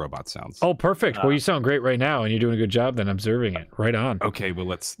avoid like robot sounds. Oh, perfect. Well, you sound great right now, and you're doing a good job then observing it. Right on. Okay. Well,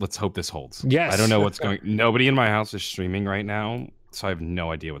 let's hope this holds. Yes. I don't know what's going. Nobody in my house is streaming right now, so I have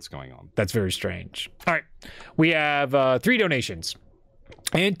no idea what's going on. That's very strange. All right. We have 3 donations.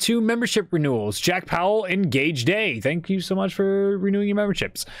 And 2 membership renewals. Jack Powell and Gage Day. Thank you so much for renewing your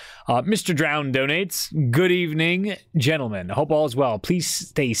memberships. Mr. Drown donates. Good evening, gentlemen. I hope all is well. Please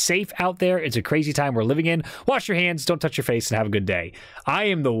stay safe out there. It's a crazy time we're living in. Wash your hands, don't touch your face, and have a good day. I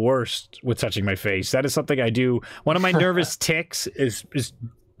am the worst with touching my face. That is something I do. One of my nervous tics is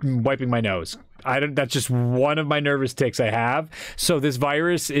wiping my nose. That's just one of my nervous tics I have. So this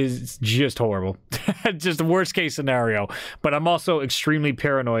virus is just horrible. Just the worst case scenario. But I'm also extremely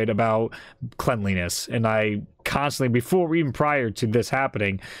paranoid about cleanliness. And I constantly, even prior to this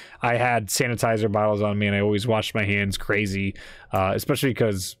happening, I had sanitizer bottles on me and I always washed my hands crazy. Especially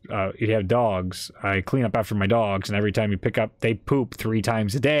because you have dogs. I clean up after my dogs, and every time you pick up, they poop 3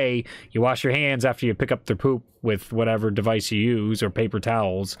 times a day. You wash your hands after you pick up their poop with whatever device you use or paper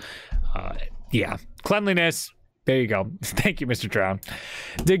towels. Yeah, cleanliness. There you go. Thank you, Mr. Drown.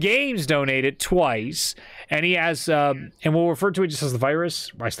 The Games donated twice, and he has, and we'll refer to it just as the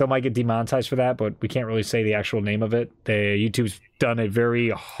virus. I still might get demonetized for that, but we can't really say the actual name of it. YouTube's done a very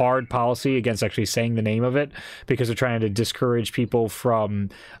hard policy against actually saying the name of it because they're trying to discourage people from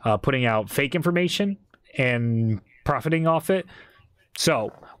putting out fake information and profiting off it.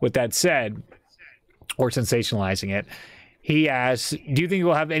 So, with that said, or sensationalizing it, he asks, do you think it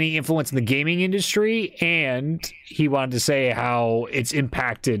will have any influence in the gaming industry? And he wanted to say how it's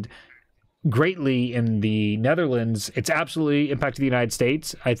impacted greatly in the Netherlands. It's absolutely impacted the United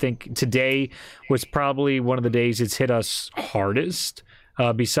States. I think today was probably one of the days it's hit us hardest,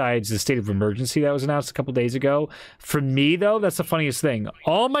 besides the state of emergency that was announced a couple days ago. For me, though, that's the funniest thing.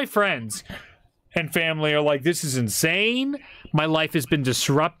 All my friends and family are like, this is insane. My life has been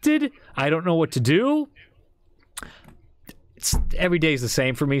disrupted. I don't know what to do. Every day is the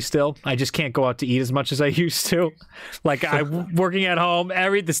same for me still. I just can't go out to eat as much as I used to. Like, I'm working at home,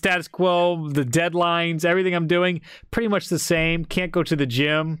 the status quo, the deadlines, everything I'm doing, pretty much the same. Can't go to the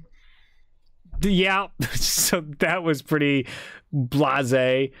gym. Yeah, so that was pretty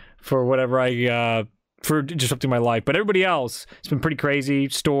blasé for whatever for disrupting my life. But everybody else, it's been pretty crazy.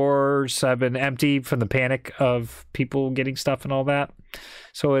 Stores have been empty from the panic of people getting stuff and all that.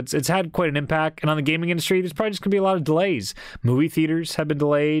 So it's had quite an impact. And on the gaming industry, there's probably just going to be a lot of delays. Movie theaters have been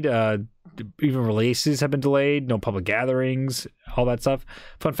delayed. Even releases have been delayed. No public gatherings, all that stuff.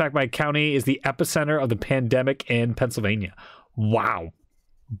 Fun fact, my county is the epicenter of the pandemic in Pennsylvania. Wow.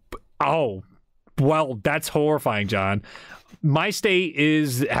 Oh, well, that's horrifying, John. My state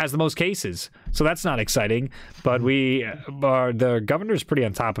has the most cases, so that's not exciting. But the governor's pretty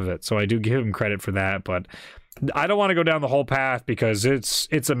on top of it, so I do give him credit for that. But I don't want to go down the whole path because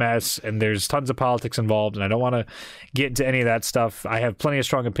it's a mess and there's tons of politics involved, and I don't want to get into any of that stuff. I have plenty of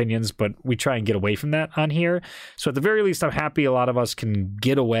strong opinions, but we try and get away from that on here. So at the very least, I'm happy a lot of us can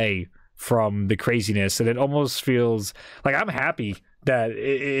get away from the craziness, and it almost feels like I'm happy that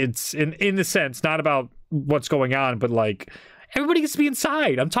it's in the sense not about what's going on, but like everybody gets to be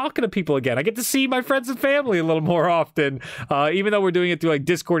inside. I'm talking to people again. I get to see my friends and family a little more often. Even though we're doing it through like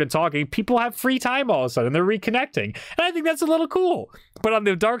Discord and talking, people have free time all of a sudden. They're reconnecting. And I think that's a little cool. But on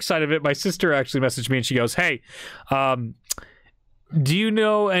the dark side of it, my sister actually messaged me and she goes, hey, do you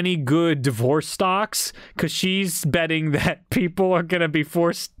know any good divorce stocks? Because she's betting that people are going to be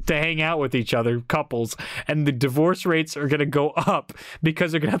forced to hang out with each other, couples, and the divorce rates are going to go up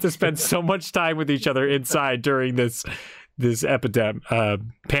because they're going to have to spend so much time with each other inside during this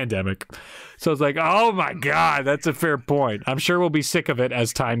pandemic. So it's like, oh my God, that's a fair point. I'm sure we'll be sick of it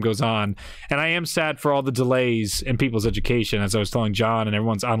as time goes on. And I am sad for all the delays in people's education, as I was telling John, and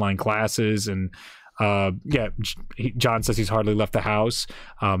everyone's online classes. And John says he's hardly left the house.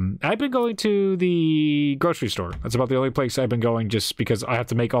 I've been going to the grocery store. That's about the only place I've been going, just because I have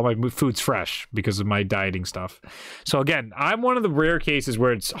to make all my foods fresh because of my dieting stuff. So again, I'm one of the rare cases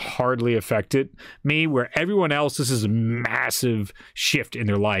where it's hardly affected me, where everyone else, this is a massive shift in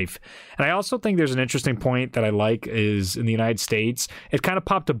their life. And I also think there's an interesting point that I like is in the United States, it kind of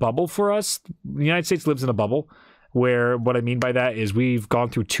popped a bubble for us. The United States lives in a bubble, where what I mean by that is we've gone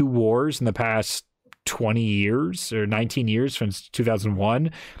through 2 wars in the past 20 years or 19 years since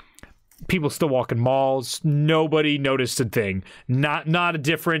 2001. People still walk in malls. Nobody noticed a thing. Not a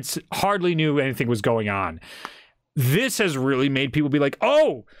difference. Hardly knew anything was going on. This has really made people be like,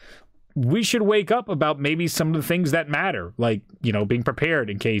 oh, we should wake up about maybe some of the things that matter, like, you know, being prepared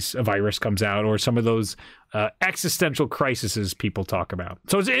in case a virus comes out, or some of those existential crises people talk about.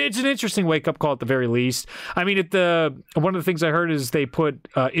 So it's an interesting wake-up call at the very least. I mean, one of the things I heard is they put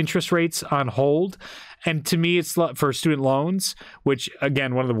interest rates on hold, and to me, it's for student loans, which,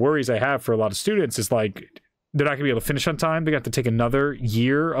 again, one of the worries I have for a lot of students is like, they're not going to be able to finish on time. They have to take another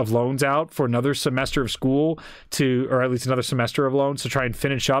year of loans out for another semester of school or at least another semester of loans to try and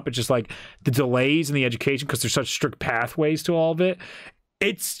finish up. It's just like the delays in the education because there's such strict pathways to all of it.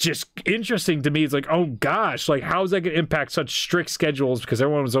 It's just interesting to me. It's like, oh gosh, like how is that going to impact such strict schedules? Because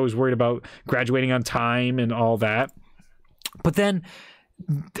everyone was always worried about graduating on time and all that. But then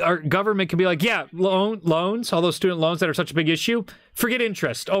our government can be like, yeah, loans, all those student loans that are such a big issue, forget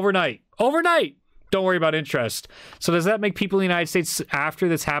interest overnight. Don't worry about interest. So does that make people in the United States after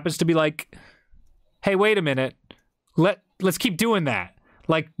this happens to be like, hey, wait a minute, let's keep doing that?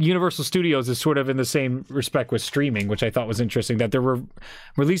 Like Universal Studios is sort of in the same respect with streaming, which I thought was interesting, that they're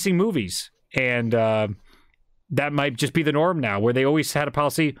releasing movies. And that might just be the norm now, where they always had a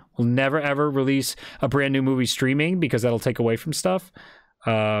policy, we'll never, ever release a brand new movie streaming because that'll take away from stuff.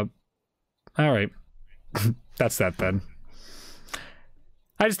 All right. That's that then.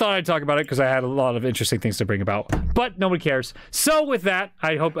 I just thought I'd talk about it because I had a lot of interesting things to bring about, but nobody cares. So with that,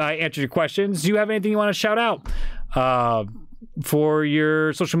 I hope I answered your questions. Do you have anything you want to shout out for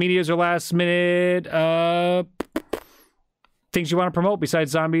your social medias or last minute things you want to promote besides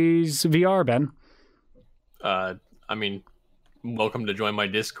Zombies VR, Ben? I mean, welcome to join my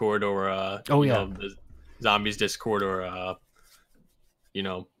Discord or the Zombies Discord, or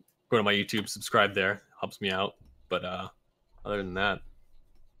go to my YouTube, subscribe there, helps me out. But other than that,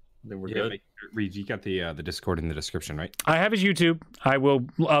 I think we're good. Reed, you got the Discord in the description, right? I have his YouTube. I will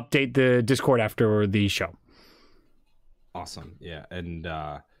update the Discord after the show. Awesome. Yeah. And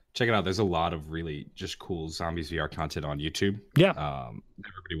check it out. There's a lot of really just cool Zombies VR content on YouTube. Yeah.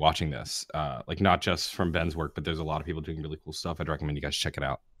 Everybody watching this, like not just from Ben's work, but there's a lot of people doing really cool stuff. I'd recommend you guys check it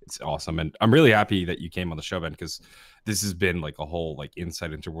out. it's awesome. And I'm really happy that you came on the show, Ben, because this has been like a whole like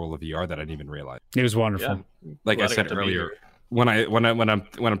insight into world of VR that I didn't even realize. It was wonderful. Yeah. Like Glad I said earlier, when I'm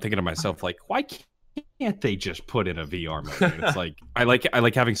thinking to myself, like, why can't they just put in a VR mode? And it's like I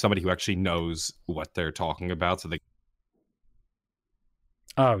like having somebody who actually knows what they're talking about, so they.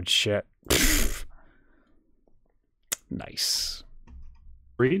 Oh shit! Nice.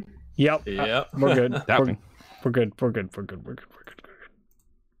 Read. Yep. Yep. We're good. That we're, one. we're good. We're good. We're good. We're good. We're good.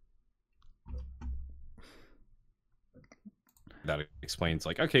 That explains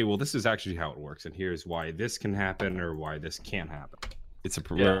like, okay, well, this is actually how it works, and here's why this can happen or why this can't happen.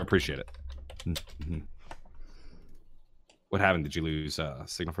 I appreciate it. Mm-hmm. What happened? Did you lose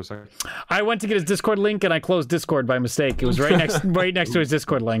signal for a second? I went to get his Discord link and I closed Discord by mistake. It was right next to his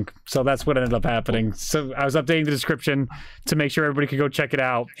Discord link. So that's what ended up happening. So I was updating the description to make sure everybody could go check it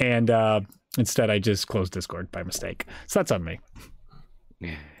out, and instead I just closed Discord by mistake. So that's on me.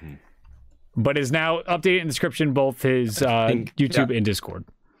 Mm-hmm. But is now updated in the description, both his YouTube and Discord.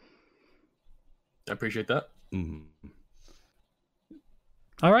 I appreciate that. Mm-hmm.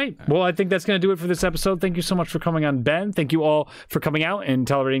 All right. Well, I think that's going to do it for this episode. Thank you so much for coming on, Ben. Thank you all for coming out and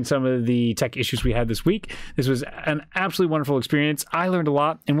tolerating some of the tech issues we had this week. This was an absolutely wonderful experience. I learned a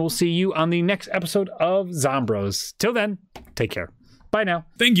lot, and we'll see you on the next episode of Zombros. Till then, take care. Bye now.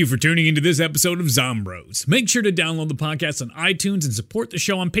 Thank you for tuning into this episode of Zombros. Make sure to download the podcast on iTunes and support the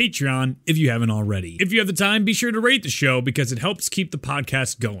show on Patreon if you haven't already. If you have the time, be sure to rate the show because it helps keep the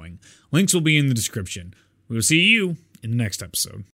podcast going. Links will be in the description. We will see you in the next episode.